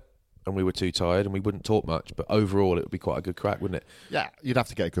quiet and we were too tired and we wouldn't talk much, but overall it would be quite a good crack, wouldn't it? Yeah, you'd have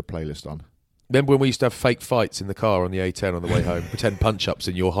to get a good playlist on. Remember when we used to have fake fights in the car on the A10 on the way home, pretend punch-ups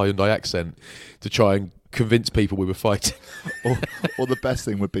in your Hyundai accent to try and convince people we were fighting? or the best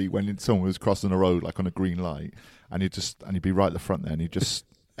thing would be when someone was crossing the road, like on a green light, and you'd be right at the front there, and you'd just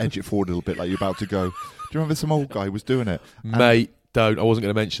edge it forward a little bit, like you're about to go. Do you remember some old guy who was doing it? Mate, don't. I wasn't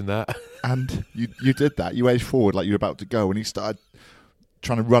going to mention that. And you did that. You edged forward like you were about to go, and he started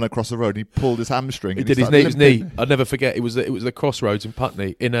trying to run across the road. And he pulled his hamstring. He did his knee. I'd never forget. It was the crossroads in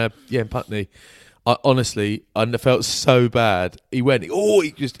Putney. In Putney. Honestly, I felt so bad. He went,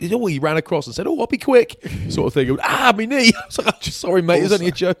 he ran across and said, "Oh, I'll be quick," sort of thing. He went, my knee. I was like, "I'm just sorry, mate. It was only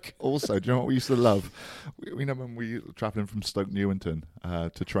a joke." Also, do you know what we used to love? We know when we were travelling from Stoke Newington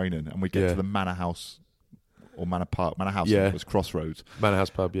to training, and we get to the Manor House or Manor Park. Manor House was Crossroads. Manor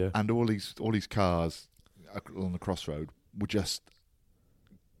House pub, yeah. And all these cars along the crossroad would just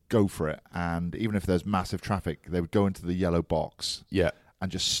go for it, and even if there's massive traffic, they would go into the yellow box. Yeah.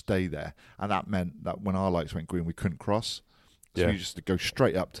 And just stay there. And that meant that when our lights went green, we couldn't cross. So we just had to go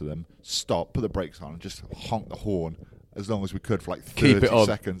straight up to them, stop, put the brakes on, and just honk the horn as long as we could for like 30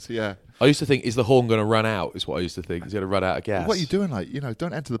 seconds. Yeah. I used to think, is the horn going to run out? Is what I used to think. Is it going to run out of gas? Well, what are you doing? Like, you know,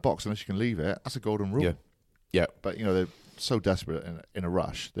 don't enter the box unless you can leave it. That's a golden rule. Yeah. Yeah. But, you know, they're so desperate in a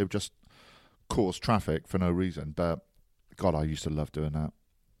rush. They would just cause traffic for no reason. But, God, I used to love doing that.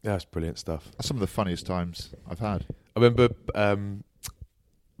 That's brilliant stuff. That's some of the funniest times I've had. I remember...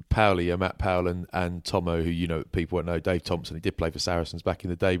 Powley, Matt Powell and Tomo, who people won't know, Dave Thompson, he did play for Saracens back in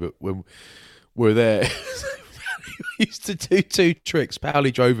the day, but when we were there, we used to do two tricks.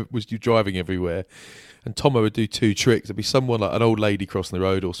 Powley was driving everywhere, and Tomo would do two tricks. There'd be someone like an old lady crossing the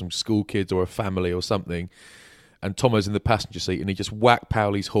road, or some school kids, or a family, or something, and Tomo's in the passenger seat, and he just whacked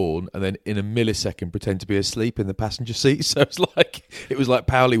Powley's horn, and then in a millisecond pretend to be asleep in the passenger seat. So it was like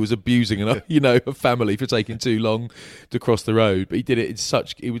Powley was abusing a family for taking too long to cross the road. But he did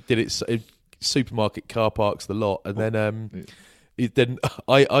it in supermarket car parks, the lot, and then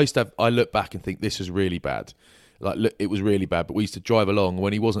I look back and think this was really bad. Like, look, it was really bad. But we used to drive along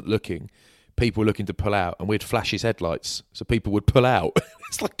when he wasn't looking. People were looking to pull out, and we'd flash his headlights, so people would pull out.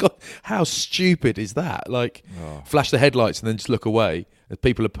 It's like, God, how stupid is that? Like, flash the headlights and then just look away, and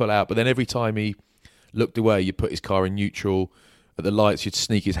people would pull out. But then every time he looked away, you'd put his car in neutral. At the lights, you'd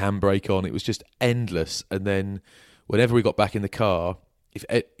sneak his handbrake on. It was just endless. And then whenever we got back in the car,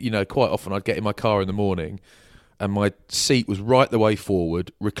 quite often I'd get in my car in the morning, and my seat was right the way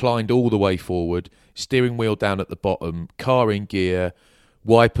forward, reclined all the way forward, steering wheel down at the bottom, car in gear,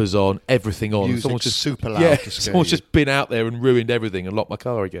 wipers on, everything on. Someone's just super loud to scare someone's just been out there and ruined everything and locked my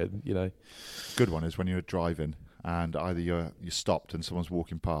car again, Good one is when you're driving and either you're stopped and someone's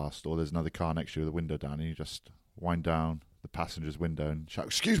walking past, or there's another car next to you with the window down, and you just wind down the passenger's window and shout,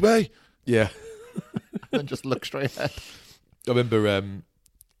 "Excuse me!" Yeah. And just look straight ahead. I remember,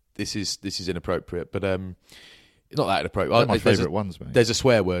 this is inappropriate, but not that inappropriate. They're my favourite ones, mate. There's a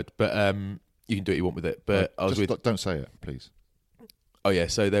swear word, but you can do what you want with it. But don't say it, please. Oh yeah,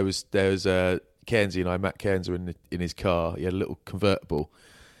 so there was Cairnsey and I, Matt Cairns, in his car. He had a little convertible,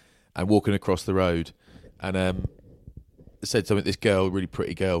 and walking across the road, and said something. This girl, really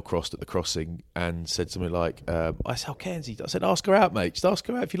pretty girl, crossed at the crossing and said something like, "I said, Cairnsey." I said, "Ask her out, mate. Just ask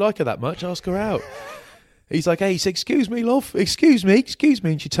her out. If you like her that much, ask her out." He's like, "Hey," he said, "Excuse me, love. Excuse me."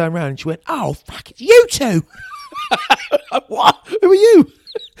 And she turned around and she went, "Oh, fuck, it's you two." What? Who are you?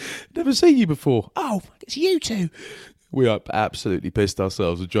 Never seen you before. "Oh, fuck, it's you two." We absolutely pissed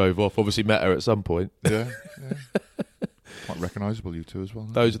ourselves and drove off. Obviously met her at some point. Yeah. Quite recognisable, you two as well.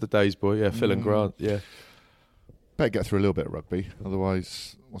 Those are the days, boy. Yeah, Phil and Grant, yeah. Better get through a little bit of rugby,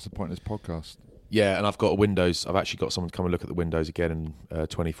 otherwise, what's the point of this podcast? Yeah, and I've got a Windows. I've actually got someone to come and look at the windows again in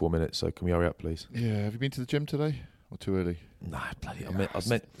 24 minutes. So can we hurry up, please? Yeah, have you been to the gym today, or too early? Nah, bloody. Yeah, I've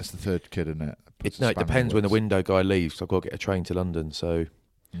meant. It's the third kid, isn't it? It depends when the window guy leaves. 'Cause I've got to get a train to London. So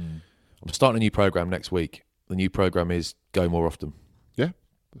I'm starting a new program next week. The new program is go more often. Yeah,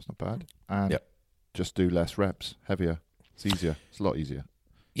 that's not bad. And just do less reps, heavier. It's easier. It's a lot easier.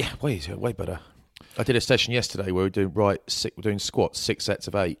 Yeah, way easier, way better. I did a session yesterday where we're doing squats, 6 sets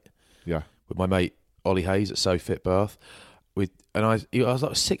of 8. Yeah. With my mate Ollie Hayes at SoFit Bath. I was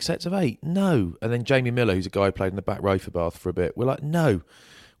like, 6 sets of 8? No. And then Jamie Miller, who's a guy who played in the back row for Bath for a bit, we're like, no.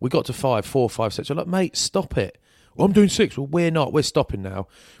 We got to 4 or 5 sets. We're like, mate, stop it. Well, I'm doing 6. Well, we're not. We're stopping now.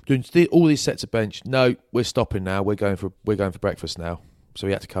 We're doing all these sets of bench. No, we're stopping now. We're going for breakfast now. So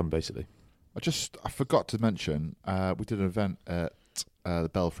he had to come, basically. I forgot to mention, we did an event at the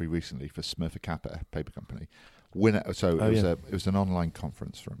Belfry recently for Smurfit Kappa Paper Company. It was an online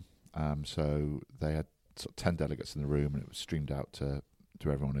conference from. So they had sort of 10 delegates in the room, and it was streamed out to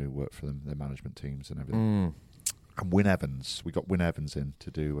everyone who worked for them, their management teams and everything. And Wyn Evans, we got Wyn Evans in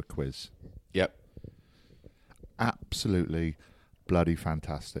to do a quiz. Yep. Absolutely bloody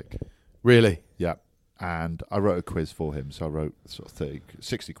fantastic. Really? Yeah. And I wrote a quiz for him, so I wrote sort of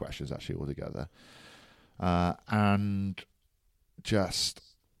 60 questions actually altogether. And just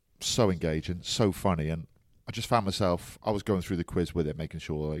so engaging, so funny. And I just found myself, I was going through the quiz with it, making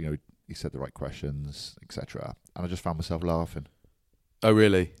sure, he said the right questions, etc. And I just found myself laughing. Oh,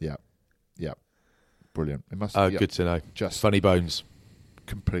 really? Yeah. Yeah. Brilliant. It must. Oh, good to know. Just funny bones.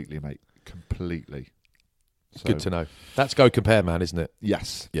 Completely, mate. Completely. So, good to know. That's Go Compare, man, isn't it?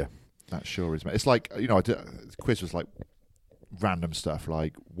 Yes. Yeah. That sure is, mate. It's like, the quiz was like random stuff,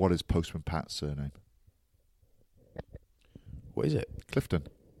 like, what is Postman Pat's surname? What is it? Clifton.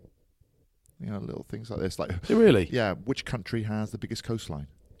 Little things like this. Like, is it really? Yeah. Which country has the biggest coastline?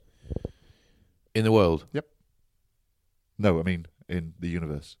 In the world? Yep. No, I mean, in the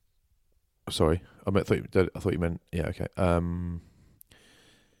universe. Sorry. I thought you meant, yeah, okay.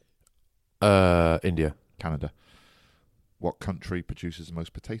 India. Canada. What country produces the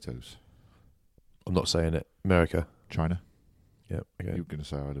most potatoes? I'm not saying it. America. China. Yeah, okay. You were going to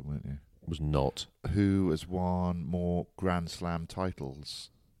say Ireland, weren't you? Was not. Who has won more Grand Slam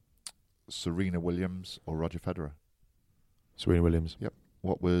titles? Serena Williams or Roger Federer? Serena Williams. Yep.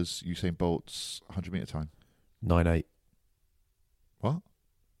 What was Usain Bolt's 100-metre time? 9.8. What?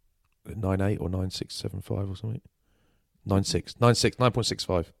 9.8 or 9.675 or something? 9.65.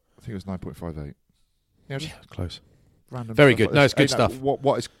 I think it was 9.58. Yeah, close. Random Very stuff good. Like no, this. it's good stuff. What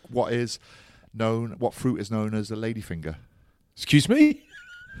fruit is known as a ladyfinger? Excuse me?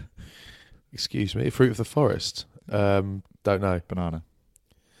 Excuse me? Fruit of the forest? Don't know. Banana.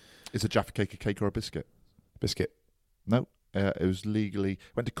 Is a Jaffa cake a cake or a biscuit? Biscuit. No. It was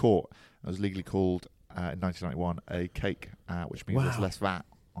went to court. It was legally called, in 1991, a cake, which means there's less VAT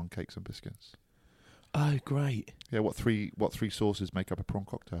on cakes and biscuits. Oh, great. Yeah, what three sauces make up a prawn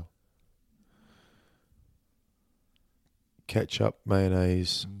cocktail? Ketchup,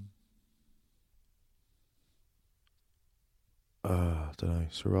 mayonnaise. Don't know.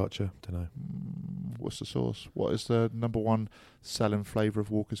 Sriracha. Don't know. What's the sauce? What is the number one selling flavour of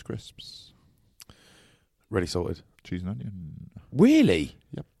Walker's crisps? Ready salted. Cheese and onion. Really?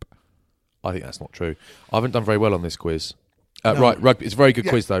 Yep. I think that's not true. I haven't done very well on this quiz. No. Right, rugby. It's a very good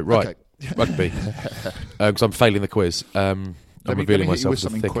quiz though. Right, okay. Rugby. Because I'm failing the quiz. I'm revealing myself as a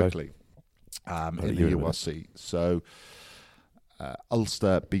thicko. Quickly. In the URC. So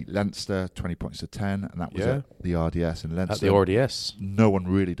Ulster beat Leinster 20 points to 10, and that was at the RDS in Leinster. At the RDS. No one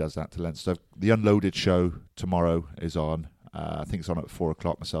really does that to Leinster. The Unloaded show tomorrow is on. I think it's on at 4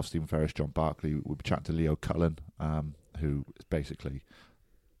 o'clock. Myself, Stephen Ferris, John Barclay. We'll be chatting to Leo Cullen, who is basically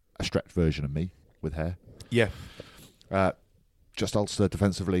a stretched version of me with hair. Yeah. Just Ulster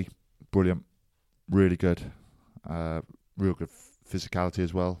defensively, brilliant, really good, real good physicality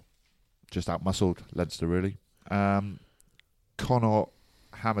as well. Just out-muscled Leinster, really. Connacht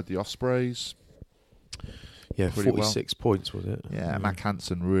hammered the Ospreys. Yeah, 46 points, was it? Yeah, Mac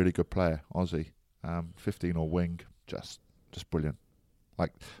Hansen, really good player, Aussie. 15 or wing, just brilliant.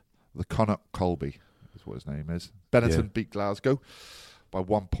 Like the Connacht Colby is what his name is. Benetton beat Glasgow by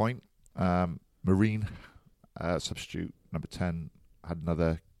 1 point. Marine, substitute number 10, had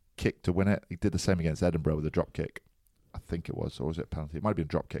another kick to win it. He did the same against Edinburgh with a drop kick, I think it was, or was it a penalty? It might have been a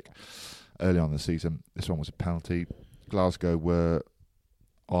drop kick early on in the season. This one was a penalty. Glasgow were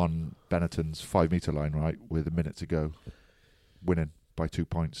on Benetton's 5-metre line, right, with a minute to go, winning by 2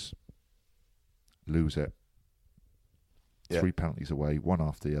 points. Lose it. 3 penalties away, one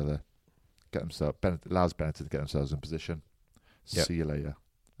after the other. allows Benetton to get themselves in position. Yep. See you later.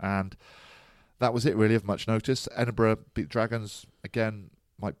 And that was it, really, of much notice. Edinburgh beat the Dragons. Again,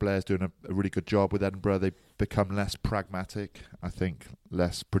 Mike Blair's doing a really good job with Edinburgh. They become less pragmatic, I think,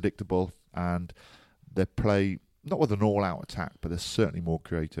 less predictable, and they play not with an all-out attack, but they're certainly more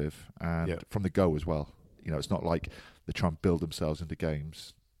creative, and from the go as well. It's not like they try and build themselves into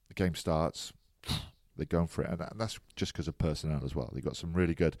games. The game starts, they're going for it, and that's just because of personnel as well. They've got some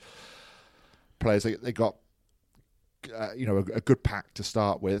really good players. They got a good pack to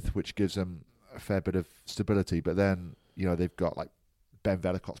start with, which gives them a fair bit of stability. But then they've got like Ben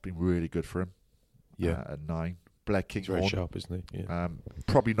Vellacott's been really good for him. Yeah, at 9. Blair Kinghorn, very sharp, isn't he? Yeah.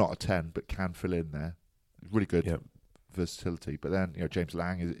 Probably not a 10, but can fill in there. Really good versatility. But then James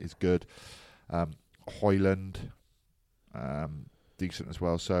Lang is good. Hoyland, decent as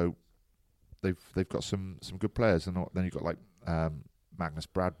well. So they've got some good players, and then you've got like Magnus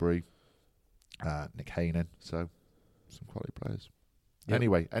Bradbury, Nick Hainan. So some quality players. Yep.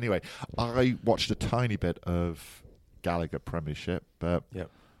 Anyway, I watched a tiny bit of Gallagher Premiership, but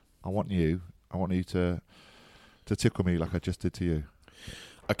I want you to tickle me like I just did to you.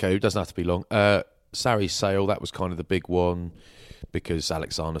 Okay, it doesn't have to be long. Sarries Sale, that was kind of the big one because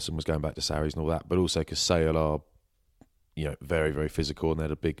Alex Arneson was going back to Sarries and all that, but also because Sale are very, very physical, and they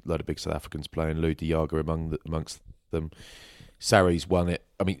had a load of big South Africans playing, Lou de Jager amongst them. Sarries won it.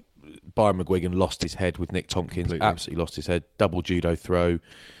 I mean, Byron McGuigan lost his head with Nick Tompkins. Completely. Absolutely lost his head. Double judo throw.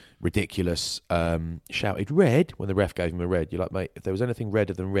 Ridiculous. Shouted red when the ref gave him a red. You're like, mate, if there was anything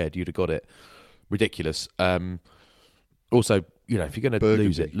redder than red, you'd have got it. Ridiculous. Also, if you're going to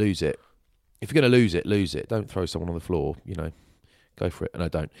lose it, lose it. If you're going to lose it. Don't throw someone on the floor. Go for it. No,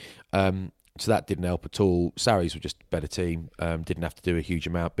 don't. So that didn't help at all. Sarries were just a better team. Didn't have to do a huge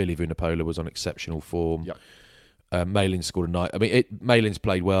amount. Billy Vunipola was on exceptional form. Yep. Malins scored a night. I mean, Malins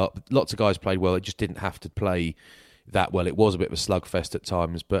played well. Lots of guys played well. It just didn't have to play that well. It was a bit of a slugfest at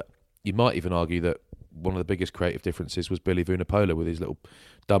times, but you might even argue that one of the biggest creative differences was Billy Vunipola with his little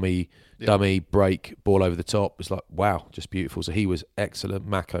dummy break, ball over the top. It's like, wow, just beautiful. So he was excellent.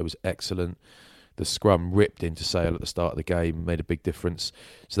 Mako was excellent. The scrum ripped into Sale at the start of the game, made a big difference.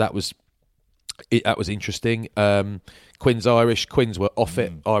 So that was interesting. Quins were off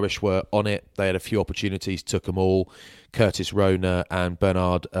it. Irish were on it. They had a few opportunities, took them all. Curtis Rona and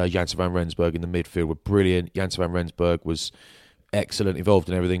Bernard Jansen van Rensburg in the midfield were brilliant. Jansen van Rensburg was excellent, involved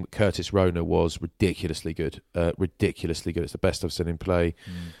in everything. But Curtis Rona was ridiculously good. Ridiculously good. It's the best I've seen him play.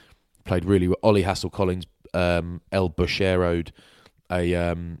 Played really well. Ollie Hassel-Collins, El Bushero'd a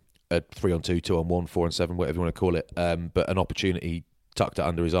 3-on-2, 2-on-1, 4-on-7, whatever you want to call it. But an opportunity, tucked it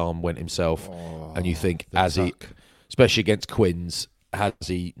under his arm, went himself, and you think, especially against Quins, has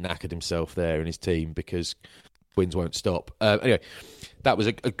he knackered himself there in his team because Quins won't stop. Anyway, that was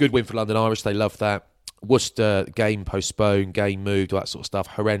a good win for London Irish. They loved that. Worcester, game postponed, game moved, all that sort of stuff.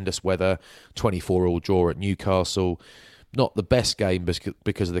 Horrendous weather, 24-all draw at Newcastle. Not the best game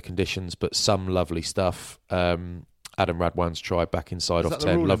because of the conditions, but some lovely stuff. Adam Radwan's try back inside off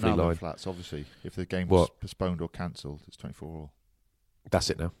 10, lovely line. Flats, obviously, if the game was postponed or cancelled, it's 24-all.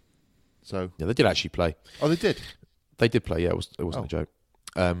 That's it now. So yeah, they did actually play. Oh, they did. They did play. Yeah, it wasn't a joke.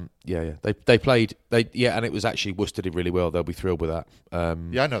 Yeah. They played. And it was actually Worcester did really well. They'll be thrilled with that.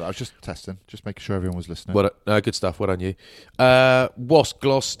 Yeah, I know that. I was just testing, just making sure everyone was listening. Good stuff. Well done, you. Wasp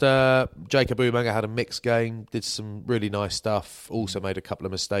Gloucester. Jacob Umaga had a mixed game. Did some really nice stuff. Also made a couple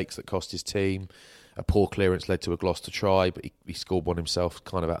of mistakes that cost his team. A poor clearance led to a Gloucester try, but he scored one himself,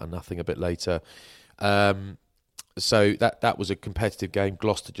 kind of out of nothing a bit later. So that was a competitive game.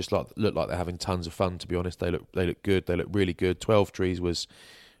 Gloucester just looked like they're having tons of fun, to be honest. They look good. They look really good. 12 Trees was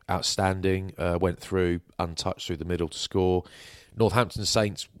outstanding. Went through untouched through the middle to score. Northampton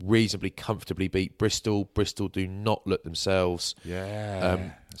Saints reasonably comfortably beat Bristol. Bristol do not look themselves.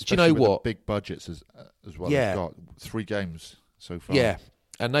 Yeah. Do you know what? The big budgets as well. Yeah. They've got 3 games so far. Yeah.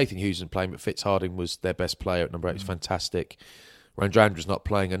 And Nathan Hughes isn't playing, but Fitzharding was their best player at number 8. It's fantastic. Randrandra's not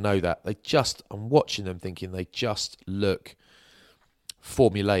playing. I know that. I'm watching them thinking they just look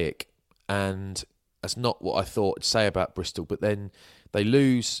formulaic. And that's not what I thought to say about Bristol. But then they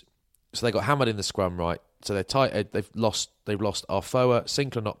lose. So they got hammered in the scrum, right? So they're tight. They've lost Arfoa.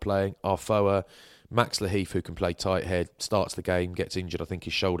 Sinclair not playing. Arfoa. Max Laheath, who can play tight head, starts the game, gets injured. I think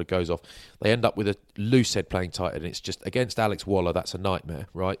his shoulder goes off. They end up with a loose head playing tight head. And it's just against Alex Waller. That's a nightmare,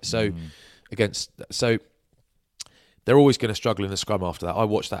 right? So they're always going to struggle in the scrum after that. I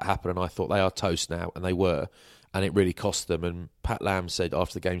watched that happen and I thought they are toast now, and they were, and it really cost them. And Pat Lamb said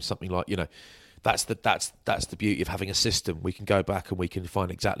after the game something like, that's the beauty of having a system. We can go back and we can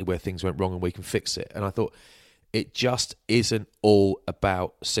find exactly where things went wrong and we can fix it. And I thought It just isn't all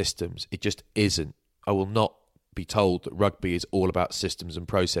about systems. It just isn't. I will not be told that rugby is all about systems and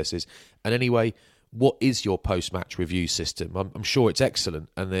processes. And anyway, what is your post-match review system? I'm sure it's excellent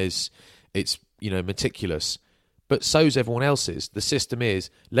and it's meticulous, but so's everyone else's. The system is,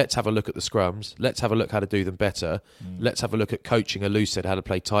 let's have a look at the scrums. Let's have a look how to do them better. Let's have a look at coaching Alou said how to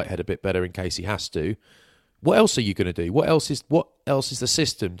play tight head a bit better in case he has to. What else are you going to do? What else is the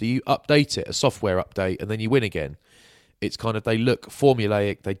system? Do you update it, a software update, and then you win again? It's kind of, they look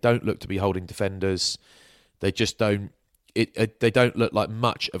formulaic. They don't look to be holding defenders. They just don't. They don't look like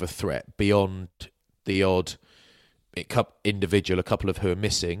much of a threat beyond the odd individual, a couple of who are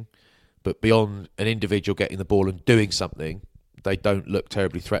missing. But beyond an individual getting the ball and doing something, they don't look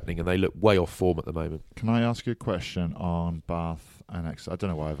terribly threatening, and they look way off form at the moment. Can I ask you a question on Bath and Exeter? I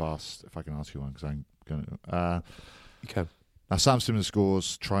don't know why I've asked if I can ask you one because I'm going to. You can. Now, Sam Simmons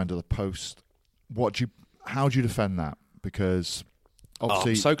scores, trying to the post. How do you defend that? Because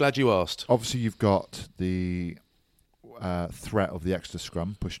obviously, I'm so glad you asked. Obviously, you've got the threat of the Exeter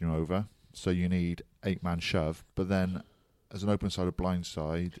scrum pushing you over, so you need 8-man shove. But then, as an open side or blind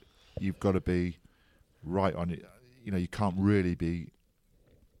side, you've got to be right on it. You know, you can't really be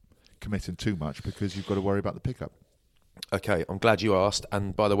committing too much because you've got to worry about the pickup. Okay, I'm glad you asked.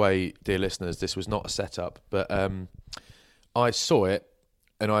 And by the way, dear listeners, this was not a setup, but I saw it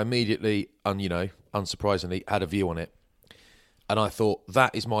and I immediately, unsurprisingly, had a view on it. And I thought,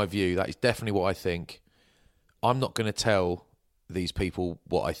 that is my view. That is definitely what I think. I'm not going to tell these people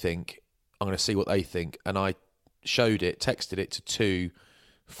what I think. I'm going to see what they think. And I texted it to 2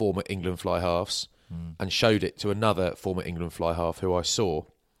 former England fly halves and showed it to another former England fly half who I saw.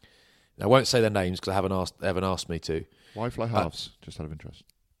 Now, I won't say their names because they haven't asked me to. Why fly halves? Just out of interest.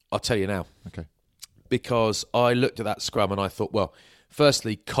 I'll tell you now. Okay. Because I looked at that scrum and I thought, well,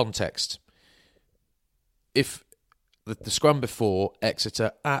 firstly, context. If the scrum before,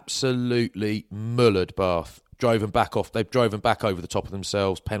 Exeter absolutely mullered Bath, drove them back off. They've drove them back over the top of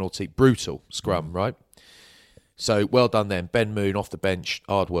themselves. Penalty, brutal scrum, right? So well done then. Ben Moon off the bench,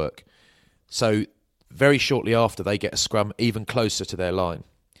 hard work. So very shortly after, they get a scrum even closer to their line.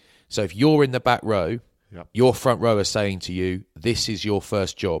 So if you're in the back row, your front row are saying to you, this is your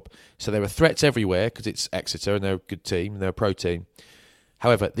first job. So there are threats everywhere because it's Exeter and they're a good team and they're a pro team.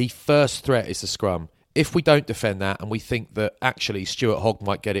 However, the first threat is the scrum. If we don't defend that and we think that actually Stuart Hogg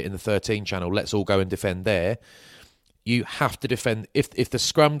might get it in the 13 channel, let's all go and defend there. You have to defend. If the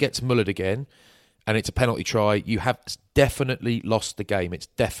scrum gets mullered again and it's a penalty try, you have definitely lost the game. It's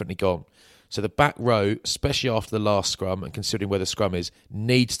definitely gone. So the back row, especially after the last scrum and considering where the scrum is,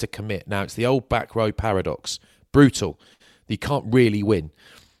 needs to commit. Now, it's the old back row paradox. Brutal. You can't really win.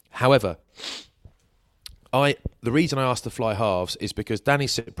 However, the reason I asked the fly halves is because Danny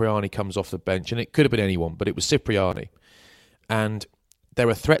Cipriani comes off the bench, and it could have been anyone, but it was Cipriani. And there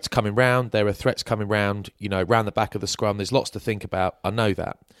are threats coming round. Round the back of the scrum. There's lots to think about. I know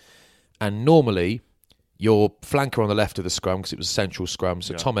that. And normally, your flanker on the left of the scrum, because it was a central scrum,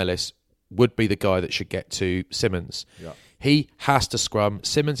 so Tom Ellis would be the guy that should get to Simmons. Yeah. He has to scrum.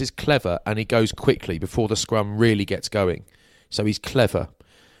 Simmons is clever and he goes quickly before the scrum really gets going. So he's clever,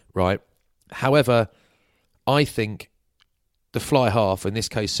 right? However, I think the fly half, in this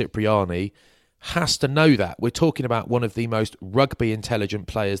case Cipriani, has to know that. We're talking about one of the most rugby intelligent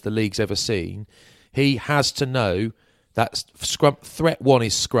players the league's ever seen. He has to know that scrum threat one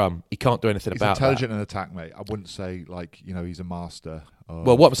is scrum. He can't do anything about that. He's intelligent in attack, mate. I wouldn't say he's a master.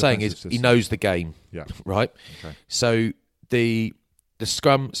 Well, what I'm saying is he knows the game. Yeah. Right? Okay. So the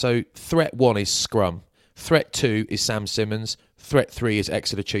scrum, so threat one is scrum. Threat 2 is Sam Simmons. Threat 3 is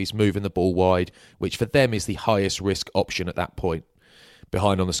Exeter Chiefs moving the ball wide, which for them is the highest risk option at that point.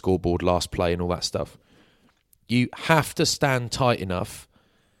 Behind on the scoreboard, last play and all that stuff. You have to stand tight enough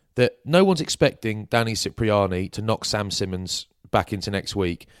that no one's expecting Danny Cipriani to knock Sam Simmons back into next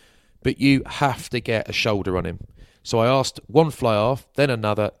week, but you have to get a shoulder on him. So I asked one fly half, then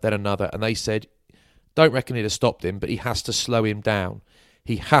another, and they said, don't reckon he'd have stopped him, but he has to slow him down.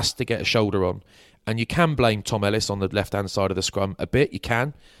 He has to get a shoulder on. And you can blame Tom Ellis on the left-hand side of the scrum a bit. You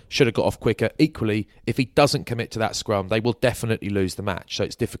can. Should have got off quicker. Equally, if he doesn't commit to that scrum, they will definitely lose the match. So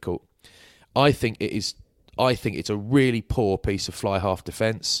it's difficult. I think it's a really poor piece of fly half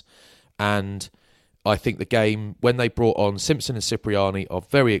defence. And I think the game, when they brought on Simpson and Cipriani, are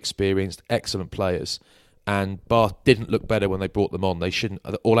very experienced, excellent players. And Bath didn't look better when they brought them on. They shouldn't.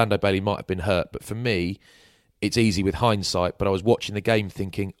 Orlando Bailey might have been hurt, but for me, it's easy with hindsight. But I was watching the game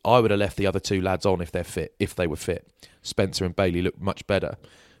thinking I would have left the other 2 lads on if they were fit. Spencer and Bailey looked much better.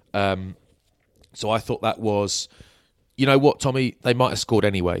 So I thought that was, you know what, Tommy, they might have scored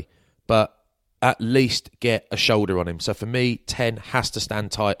anyway. But at least get a shoulder on him. So for me, 10 has to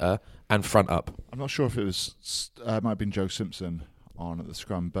stand tighter and front up. I'm not sure if it was it might have been Joe Simpson on at the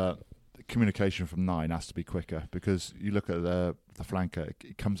scrum, but the communication from 9 has to be quicker, because you look at the flanker,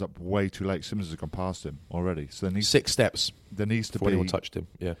 it comes up way too late. Simmons has gone past him already, so there needs 6 steps. There needs to before be anyone touched him.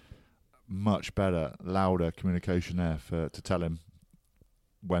 Yeah, much better, louder communication there to tell him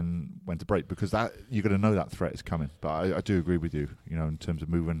when to break, because that you're going to know that threat is coming. But I do agree with you, in terms of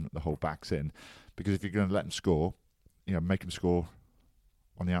moving the whole backs in, because if you're going to let them score, make them score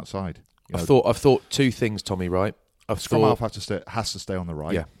on the outside. I've thought 2 things, Tommy. Right, scrum half has to stay on the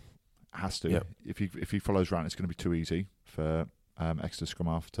right. Yeah, has to. Yeah. If he follows round, it's going to be too easy for Exeter scrum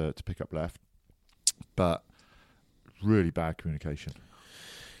half to pick up left. But really bad communication.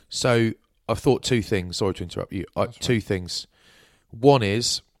 So I've thought 2 things. Sorry to interrupt you. That's 2 things. One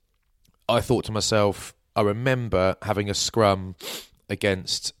is, I thought to myself, I remember having a scrum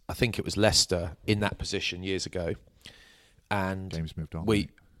against, I think it was Leicester, in that position years ago. And game's moved on.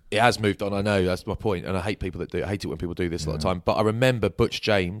 It has moved on, I know, that's my point. And I hate people that do. I hate it when people do this a lot of time. But I remember Butch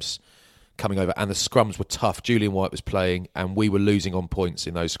James coming over, and the scrums were tough. Julian White was playing, and we were losing on points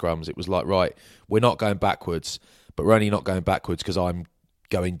in those scrums. It was like, right, we're not going backwards, but we're only not going backwards because I'm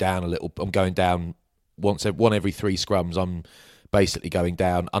going down a little. I'm going down one every 3 scrums. I'm basically going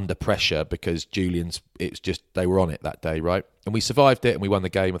down under pressure because Julian's, it's just, they were on it that day, right? And we survived it and we won the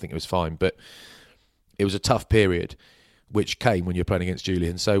game. I think it was fine, but it was a tough period, which came when you're playing against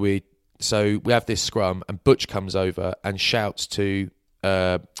Julian. So we have this scrum, and Butch comes over and shouts to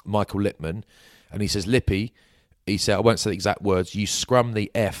Michael Lippman, and he says, Lippy, he said, I won't say the exact words, you scrum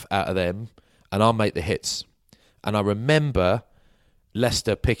the F out of them and I'll make the hits. And I remember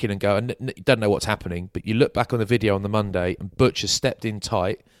Leicester picking and going, don't know what's happening, but you look back on the video on the Monday and Butch has stepped in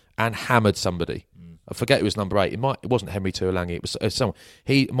tight and hammered somebody. I forget it was number 8. It wasn't Henry Tuolangi. It was someone.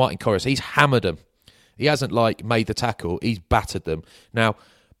 Martin Corris. He's hammered them. He hasn't made the tackle. He's battered them. Now,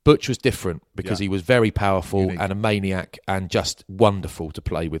 Butch was different because he was very powerful, unique, and a maniac, and just wonderful to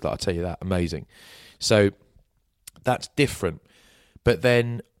play with. I'll tell you that, amazing. So that's different. But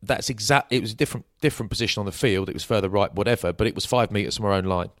then it was a different position on the field. It was further right, whatever, but it was 5 metres from our own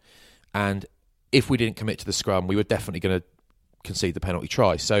line. And if we didn't commit to the scrum, we were definitely going to concede the penalty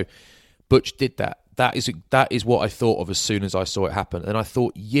try. So Butch did that. That is what I thought of as soon as I saw it happen. And I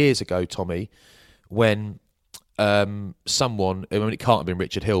thought years ago, Tommy, when someone, I mean, it can't have been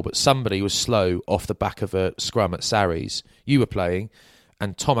Richard Hill, but somebody was slow off the back of a scrum at Sarries. You were playing,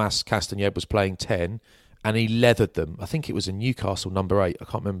 and Thomas Castagned was playing 10, and he leathered them. I think it was in Newcastle, number 8. I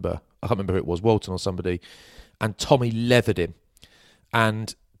can't remember who it was, Walton or somebody. And Tommy leathered him.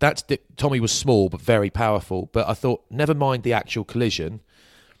 And Tommy was small but very powerful. But I thought, never mind the actual collision.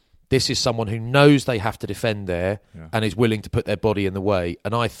 This is someone who knows they have to defend there and is willing to put their body in the way.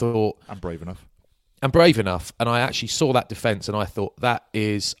 And I thought... I'm brave enough. And I actually saw that defence and I thought that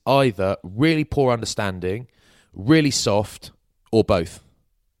is either really poor understanding, really soft, or both.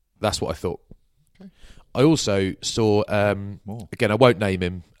 That's what I thought. Okay. I also saw, again, I won't name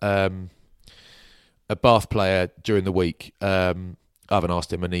him, a Bath player during the week. I haven't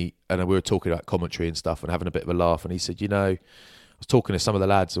asked him, and we were talking about commentary and stuff and having a bit of a laugh. And he said, I was talking to some of the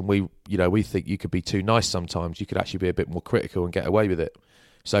lads, and we think you could be too nice sometimes. You could actually be a bit more critical and get away with it.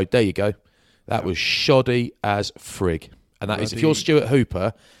 So there you go. That was shoddy as frig. And that is, if you're Stuart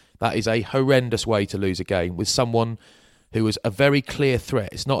Hooper, that is a horrendous way to lose a game with someone who was a very clear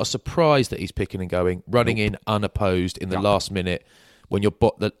threat. It's not a surprise that he's picking and going, running in unopposed in the last minute when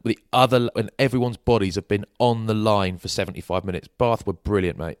when everyone's bodies have been on the line for 75 minutes. Bath were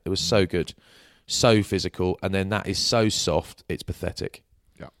brilliant, mate. It was so good, so physical, and then that is so soft, it's pathetic.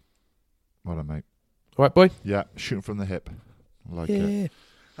 Yeah. Well done, mate. All right, boy? Yeah, shooting from the hip. I like it.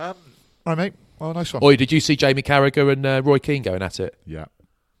 All right, mate. Well, nice one. Oi, did you see Jamie Carragher and Roy Keane going at it? Yeah.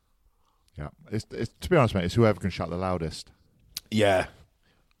 Yeah. It's to be honest, mate, it's whoever can shout the loudest. Yeah.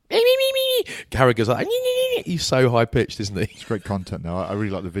 Carragher's like, he's so high-pitched, isn't he? It's great content now. I really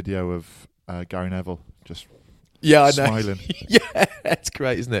like the video of Gary Neville just I smiling. know. Yeah, it's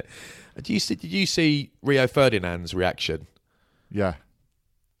great, isn't it? Did you see Rio Ferdinand's reaction? Yeah.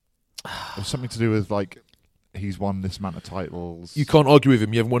 It was something to do with, he's won this amount of titles. You can't argue with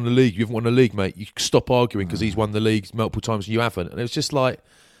him. You haven't won the league. You haven't won the league, mate. You stop arguing because he's won the league multiple times and you haven't. And it was just like,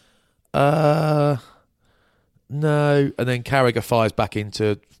 no. And then Carragher fires back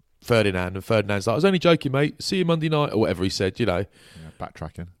into Ferdinand, and Ferdinand's like, I was only joking, mate. See you Monday night, or whatever he said, Yeah, I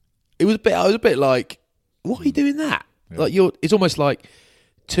backtracking. was a bit like, why are you doing that? Yeah. It's almost like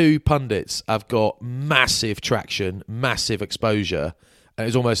two pundits have got massive traction, massive exposure, and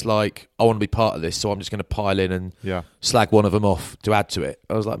it's almost like, I want to be part of this, so I'm just going to pile in and slag one of them off to add to it.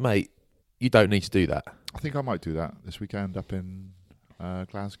 I was like, mate, you don't need to do that. I think I might do that this weekend up in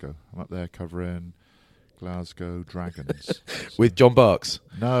Glasgow. I'm up there covering Glasgow Dragons. With John Barks?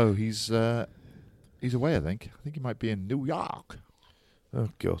 No, he's away, I think. I think he might be in New York. Oh,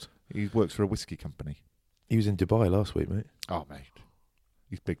 God. He works for a whiskey company. He was in Dubai last week, mate. Oh, mate.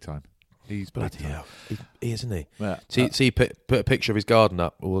 He's big time. He's Bloody big time. hell. He isn't he? Yeah. See, put a picture of his garden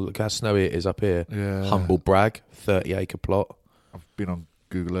up. Well, look how snowy it is up here. Yeah. Humble brag, 30-acre plot. I've been on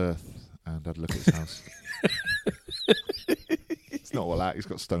Google Earth and had a look at his house. It's not all that. He's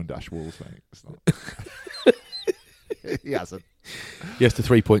got stone dash walls, mate. It's not. He hasn't. He has to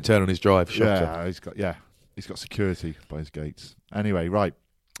 3-point turn on his drive. Yeah, he's got security by his gates. Anyway, right.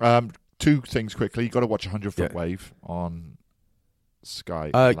 2 things quickly. You've got to watch 100-Foot Wave on Sky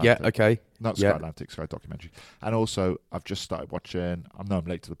Atlantic. Yeah, okay. Not Sky Atlantic, Sky Documentary. And also, I've just started watching, I know I'm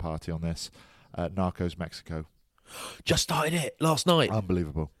late to the party on this, Narcos Mexico. Just started it last night.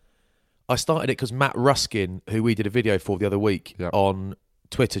 Unbelievable. I started it because Matt Ruskin, who we did a video for the other week on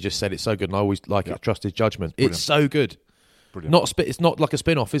Twitter, just said it's so good, and I always trust his judgment. It's so good. Brilliant. It's not like a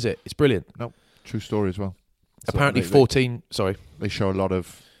spin-off, is it? It's brilliant. No, true story as well. Apparently, they show a lot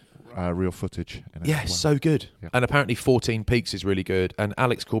of real footage in it. Yeah, so good. Yeah. And apparently 14 Peaks is really good. And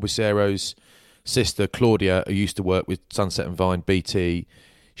Alex Corbucero's sister, Claudia, who used to work with Sunset and Vine, BT,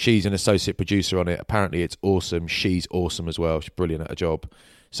 she's an associate producer on it. Apparently it's awesome. She's awesome as well. She's brilliant at her job.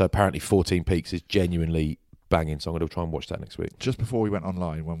 So apparently 14 Peaks is genuinely banging. So I'm going to try and watch that next week. Just before we went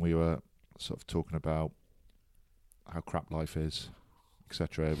online, when we were sort of talking about how crap life is,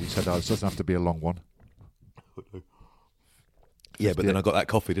 etc., we said, it doesn't have to be a long one. Yeah, but then I got that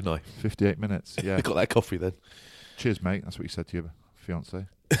coffee, didn't I? 58 minutes, yeah. I got that coffee then. Cheers, mate. That's what you said to your fiancée.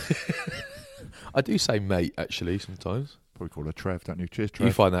 I do say mate, actually, sometimes. Probably call her Trev, don't you? Cheers, Trev.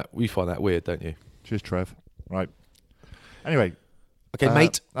 You find that weird, don't you? Cheers, Trev. Right. Anyway. Okay,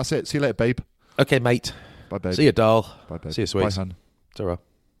 mate. That's it. See you later, babe. Okay, mate. Bye, babe. See you, doll. Bye, babe. See you, sweet. Bye, hun. Ta-ra.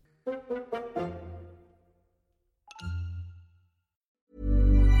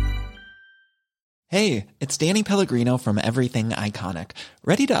 Hey, it's Danny Pellegrino from Everything Iconic.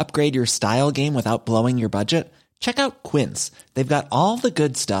 Ready to upgrade your style game without blowing your budget? Check out Quince. They've got all the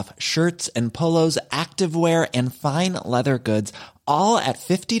good stuff, shirts and polos, activewear, and fine leather goods, all at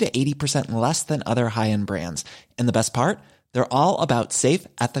 50 to 80% less than other high-end brands. And the best part? They're all about safe,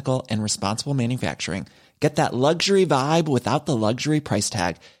 ethical, and responsible manufacturing. Get that luxury vibe without the luxury price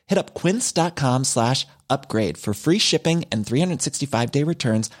tag. Hit up quince.com/upgrade for free shipping and 365-day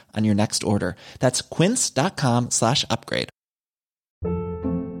returns on your next order. That's quince.com/upgrade.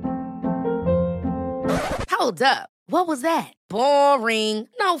 Hold up. What was that? Boring.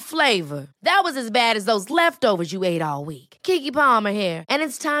 No flavor. That was as bad as those leftovers you ate all week. Keke Palmer here, and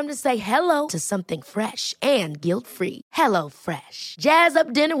it's time to say hello to something fresh and guilt-free. Hello Fresh. Jazz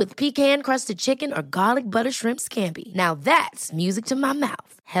up dinner with pecan-crusted chicken or garlic butter shrimp scampi. Now that's music to my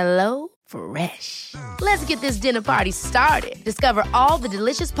mouth. Hello Fresh. Let's get this dinner party started. Discover all the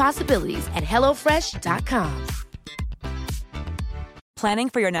delicious possibilities at hellofresh.com. Planning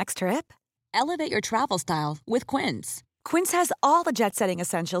for your next trip? Elevate your travel style with Quince. Quince has all the jet-setting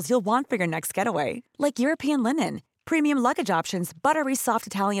essentials you'll want for your next getaway, like European linen, premium luggage options, buttery soft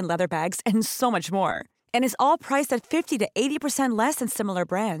Italian leather bags, and so much more. And is all priced at 50 to 80% less than similar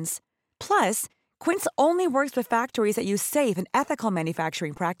brands. Plus, Quince only works with factories that use safe and ethical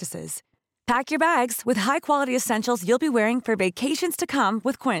manufacturing practices. Pack your bags with high-quality essentials you'll be wearing for vacations to come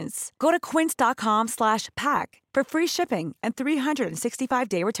with Quince. Go to quince.com/pack for free shipping and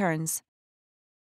 365-day returns.